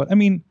smallest phone, but I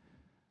mean,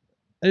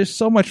 there's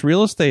so much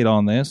real estate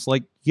on this.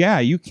 Like, yeah,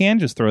 you can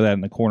just throw that in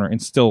the corner and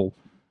still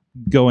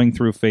going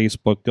through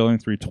Facebook, going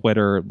through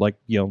Twitter, like,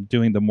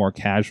 doing the more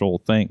casual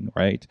thing,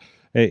 right?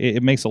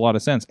 It makes a lot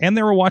of sense. And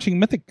they were watching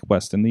Mythic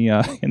Quest in the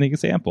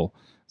example,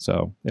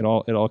 so it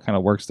all kind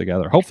of works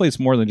together. Hopefully,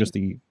 it's more than just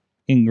the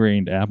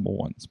ingrained Apple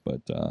ones,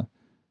 but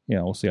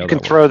we'll see how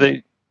that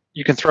works.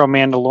 You can throw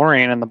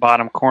Mandalorian in the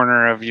bottom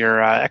corner of your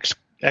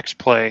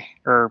XPlay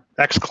or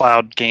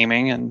XCloud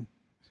gaming, and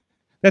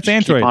that's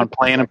Android. Keep on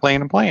playing and playing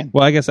and playing.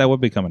 Well, I guess that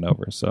would be coming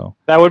over. So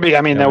that would be.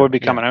 I mean, that would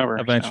be coming over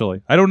eventually.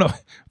 So. I don't know.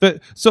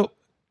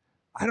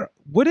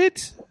 Would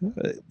it?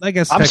 I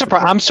guess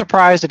I'm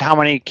surprised at how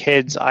many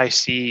kids I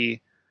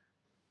see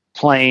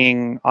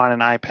playing on an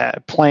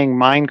iPad, playing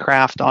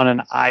Minecraft on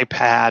an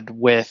iPad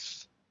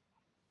with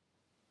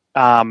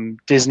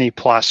Disney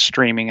Plus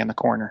streaming in the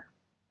corner.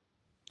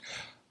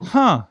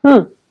 Huh.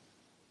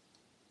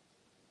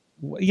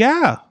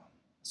 Yeah.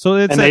 So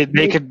it's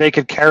they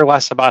could care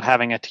less about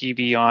having a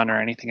TV on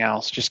or anything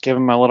else. Just give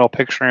them a little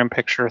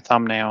picture-in-picture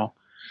thumbnail,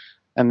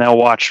 and they'll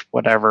watch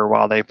whatever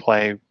while they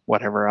play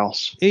whatever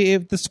else.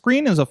 If the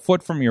screen is a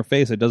foot from your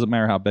face, it doesn't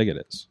matter how big it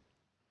is,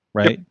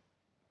 right? Yep.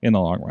 In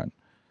the long run.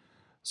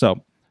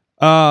 So,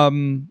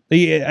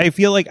 I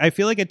feel like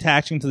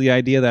attaching to the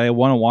idea that I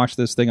want to watch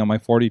this thing on my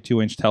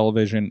 42-inch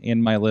television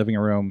in my living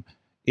room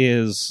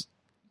is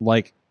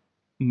like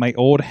my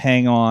old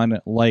hang-on,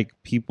 like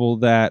people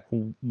that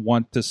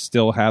want to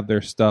still have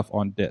their stuff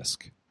on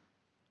disc,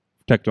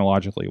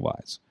 technologically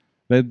wise.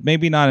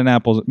 Maybe not in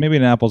apples, maybe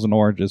in apples and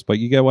oranges, but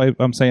you get what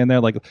I'm saying there.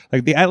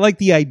 I like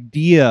the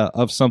idea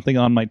of something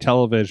on my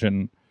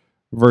television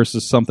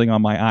versus something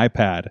on my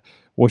iPad,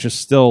 which is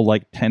still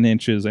like 10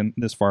 inches and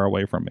this far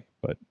away from me.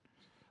 But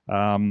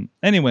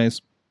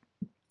anyways,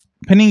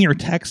 pinning your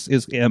text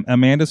is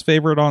Amanda's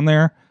favorite on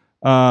there.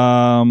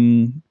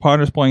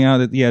 Potter's pointing out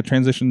that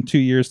transition 2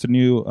 years to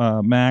new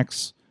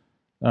Macs.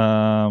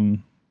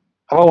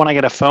 How about when I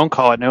get a phone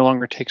call, it no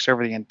longer takes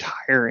over the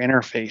entire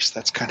interface?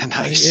 That's kind of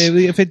nice.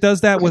 If it does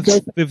that with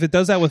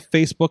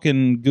Facebook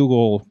and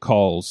Google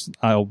calls,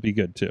 I'll be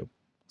good too.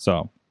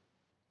 So,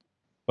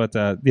 but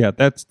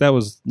that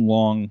was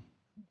long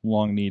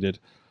needed.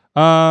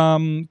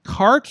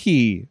 Car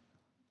key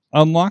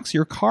unlocks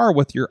your car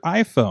with your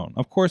iPhone.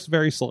 Of course,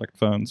 very select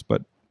phones,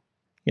 but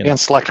and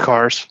select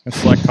cars. And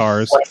select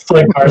cars.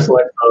 select cars,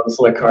 select phones,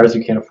 select cars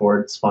you can't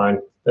afford. It's fine.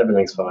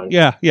 Everything's fine.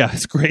 Yeah,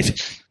 it's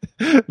great.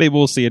 Maybe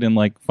we'll see it in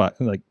like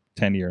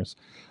 10 years.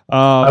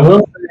 I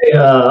will say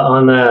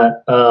on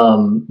that,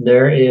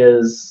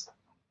 there's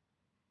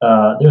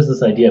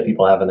this idea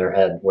people have in their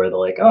head where they're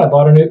like, "Oh, I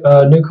bought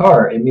a new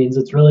car. It means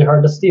it's really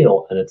hard to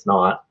steal," and it's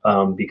not,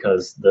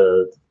 because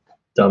the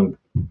dumb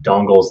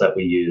dongles that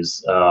we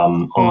use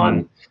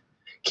on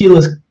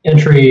keyless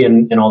entry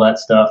and all that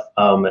stuff,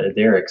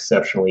 they're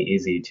exceptionally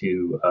easy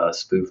to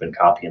spoof and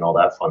copy and all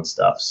that fun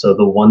stuff. So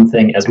the one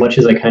thing, as much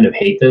as I kind of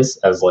hate this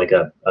as like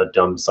a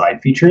dumb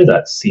side feature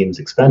that seems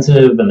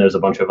expensive, and there's a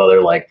bunch of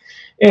other like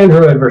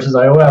Android versus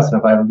iOS, and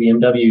if I have a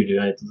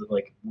BMW,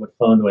 what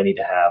phone do I need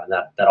to have? And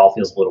that all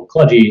feels a little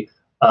kludgy.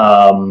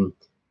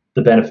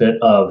 The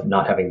benefit of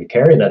not having to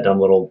carry that dumb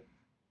little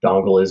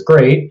dongle is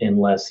great,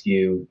 unless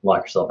you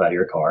lock yourself out of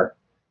your car.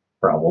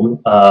 Problem.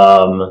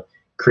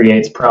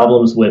 Creates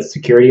problems with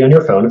security on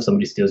your phone. If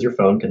somebody steals your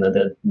phone,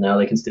 now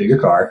they can steal your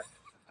car.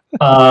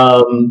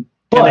 And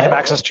they have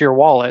access to your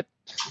wallet.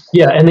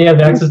 Yeah, and they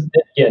have access.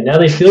 Yeah, now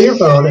they steal your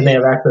phone and they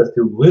have access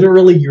to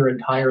literally your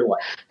entire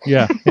life.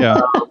 Yeah.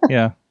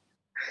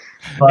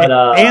 But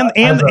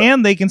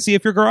and they can see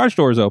if your garage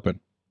door is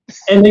open.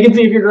 And they can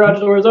see if your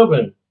garage door is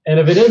open. And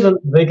if it isn't,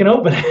 they can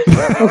open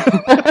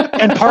it.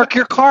 And park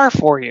your car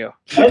for you.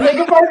 And they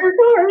can park your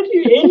car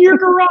in your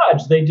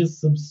garage. They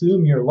just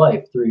subsume your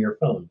life through your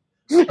phone.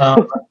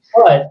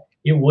 But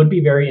it would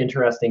be very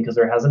interesting because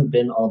there hasn't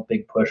been a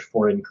big push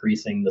for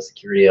increasing the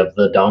security of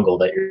the dongle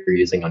that you're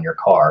using on your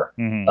car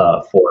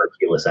for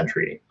keyless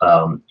entry.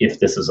 If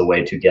this is a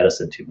way to get us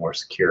into more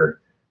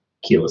secure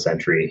keyless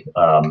entry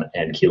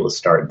and keyless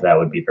start, that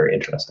would be very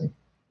interesting.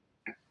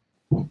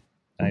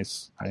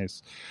 Nice.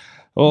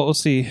 Well, we'll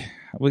see.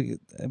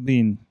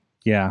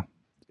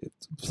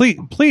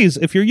 Please,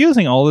 if you're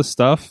using all this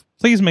stuff,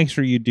 please make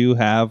sure you do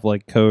have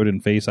like code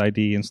and Face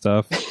ID and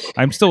stuff.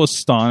 I'm still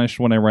astonished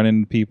when I run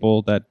into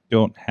people that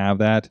don't have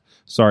that.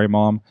 Sorry,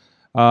 Mom.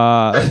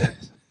 I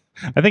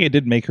think I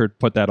did make her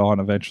put that on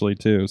eventually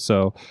too.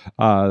 So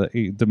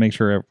to make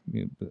sure,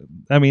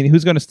 I mean,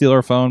 who's going to steal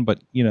her phone?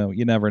 But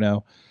you never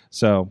know.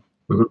 So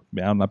out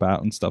and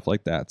about and stuff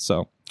like that.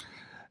 So,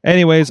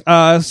 anyways,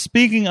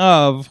 speaking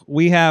of,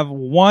 we have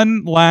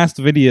one last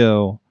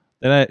video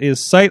that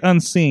is sight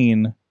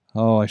unseen.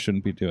 Oh, I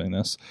shouldn't be doing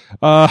this.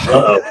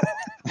 I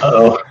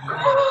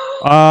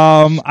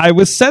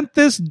was sent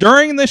this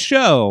during the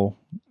show,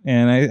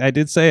 and I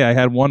did say I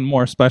had one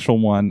more special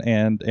one,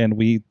 and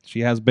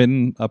she has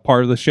been a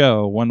part of the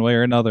show one way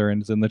or another,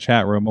 and is in the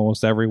chat room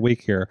almost every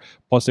week here.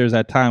 Plus, there's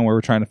that time where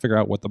we're trying to figure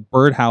out what the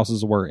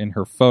birdhouses were in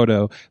her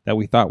photo that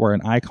we thought were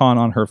an icon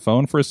on her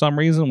phone for some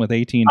reason with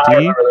AT&T.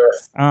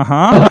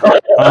 I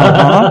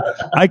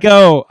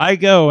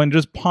go and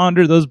just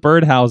ponder those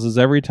birdhouses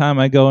every time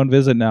I go and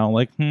visit now. I'm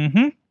like,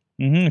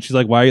 And she's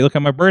like, "Why are you looking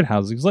at my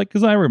birdhouses?" He's like,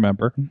 "Because I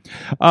remember."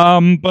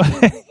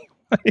 But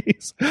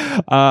anyways,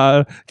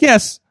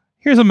 yes,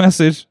 here's a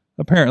message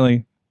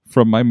apparently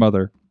from my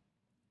mother.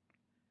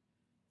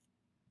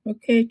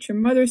 Okay, it's your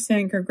mother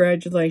saying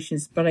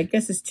congratulations, but I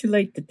guess it's too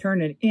late to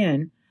turn it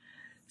in.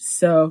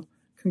 So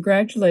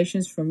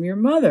congratulations from your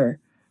mother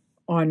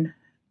on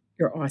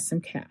your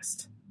awesome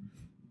cast.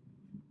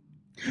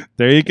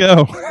 There you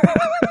go.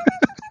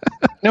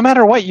 No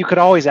matter what, you could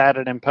always add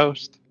it in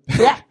post.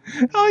 Yeah.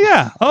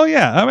 Oh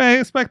yeah. I mean, I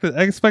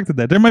expected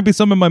that. There might be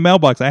some in my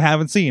mailbox I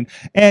haven't seen,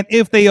 and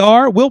if they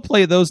are, we'll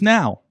play those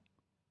now.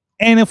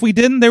 And if we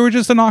didn't, there was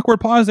just an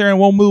awkward pause there, and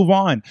we'll move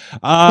on.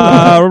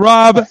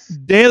 Rob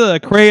De La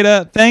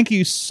Creta, thank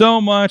you so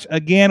much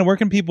again. Where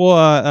can people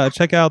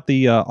check out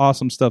the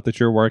awesome stuff that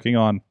you're working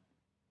on?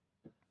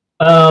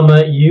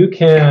 You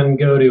can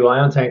go to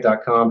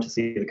iontank.com to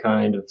see the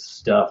kind of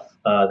stuff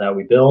that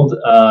we build.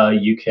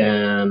 You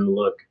can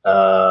look at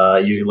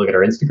our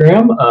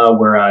Instagram,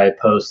 where I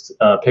post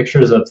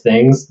pictures of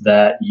things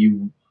that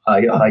you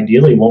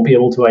ideally won't be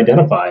able to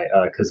identify,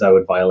 because I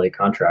would violate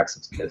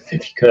contracts if you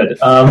could.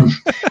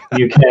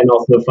 You can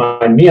also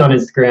find me on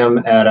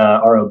Instagram at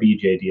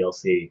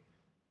ROBJDLC.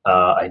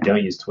 I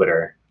don't use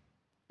Twitter,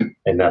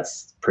 and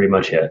that's pretty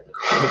much it.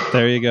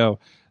 There you go.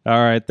 All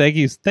right. Thank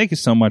you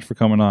so much for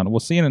coming on. We'll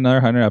see you in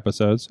another 100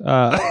 episodes.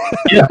 Yeah.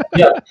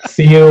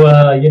 See you,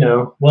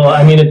 well,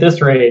 I mean, at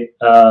this rate,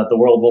 the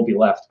world won't be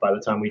left by the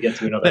time we get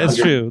to another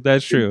 100.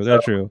 That's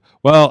true.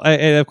 Well,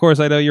 and of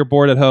course, I know you're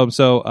bored at home,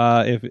 so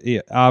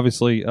if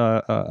obviously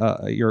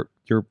you're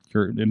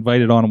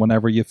invited on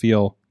whenever you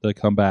feel to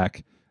come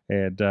back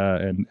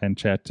and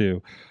chat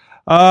too.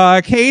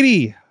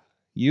 Katie,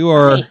 you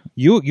are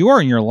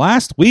in your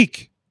last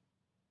week.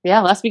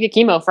 Yeah, last week of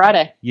chemo,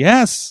 Friday.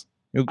 Yes.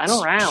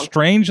 Final round.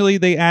 Strangely,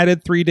 they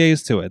added 3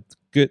 days to it.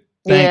 Good.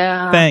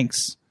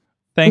 Thanks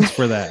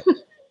for that.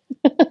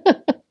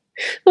 I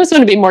was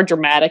going to be more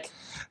dramatic.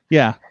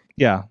 Yeah.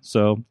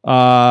 So,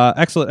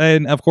 excellent.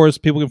 And of course,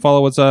 people can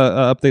follow what's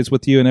updates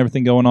with you and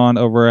everything going on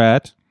over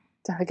at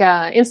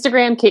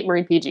Instagram, Kate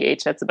Marie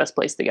PGH. That's the best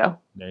place to go.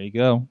 There you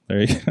go.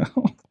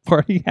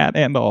 Party hat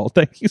and all.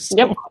 Thank you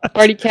so much.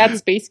 Party cat,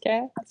 space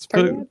cat.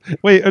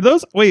 Wait,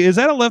 is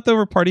that a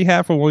leftover party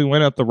hat from when we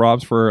went up to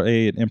Rob's for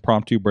an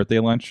impromptu birthday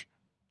lunch?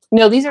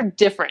 No, these are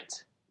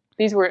different.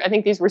 I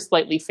think these were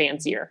slightly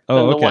fancier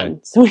than the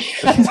ones. So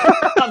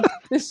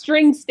the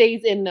string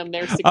stays in them.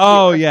 They're secure.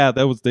 Oh yeah,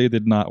 they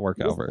did not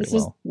work out very well. This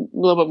is a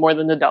little bit more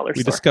than the dollar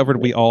store. We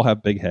discovered we all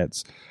have big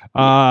heads.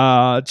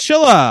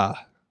 Chilla.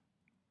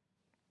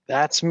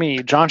 That's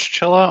me, John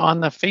Chilla on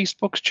the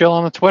Facebooks, Chilla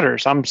on the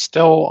Twitters. I'm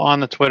still on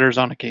the Twitters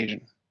on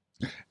occasion.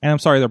 And I'm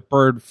sorry, they're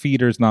bird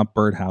feeders, not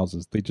bird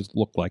houses. They just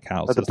look like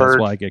houses. That's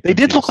why I get confused. They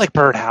did look like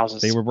bird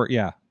houses. They were,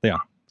 yeah.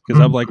 Because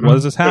I'm like, what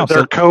is this house?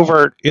 They're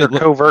covert. It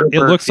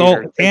looks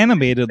all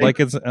animated, like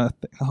it's.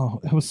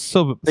 It was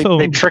so.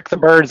 They trick the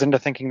birds into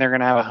thinking they're going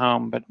to have a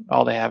home, but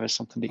all they have is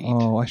something to eat.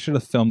 Oh, I should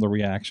have filmed the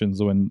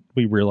reactions when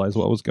we realized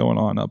what was going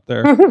on up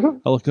there.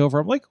 I look over,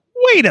 I'm like,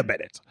 wait a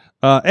minute.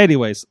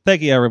 Anyways,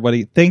 thank you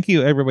everybody. Thank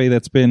you everybody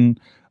that's been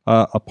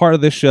a part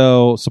of this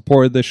show,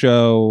 supported the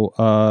show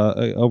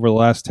over the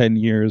last 10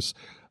 years.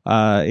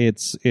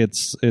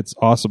 It's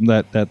awesome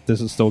that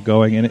this is still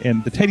going,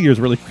 and the 10 years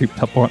really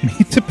creeped up on me,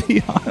 to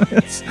be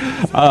honest.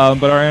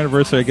 But our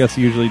anniversary, I guess,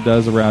 usually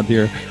does around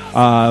here.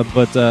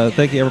 But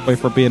thank you everybody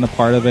for being a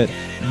part of it.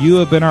 You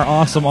have been our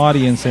awesome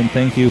audience, and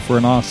thank you for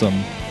an awesome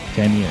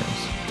 10 years.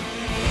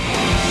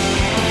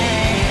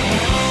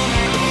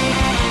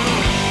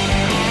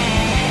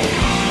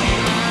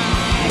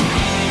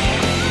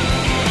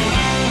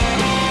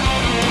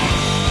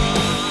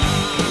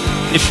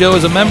 This show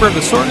is a member of the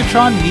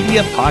Sorgatron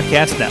Media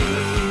Podcast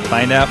Network.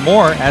 Find out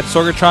more at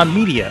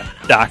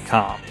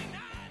sorgatronmedia.com.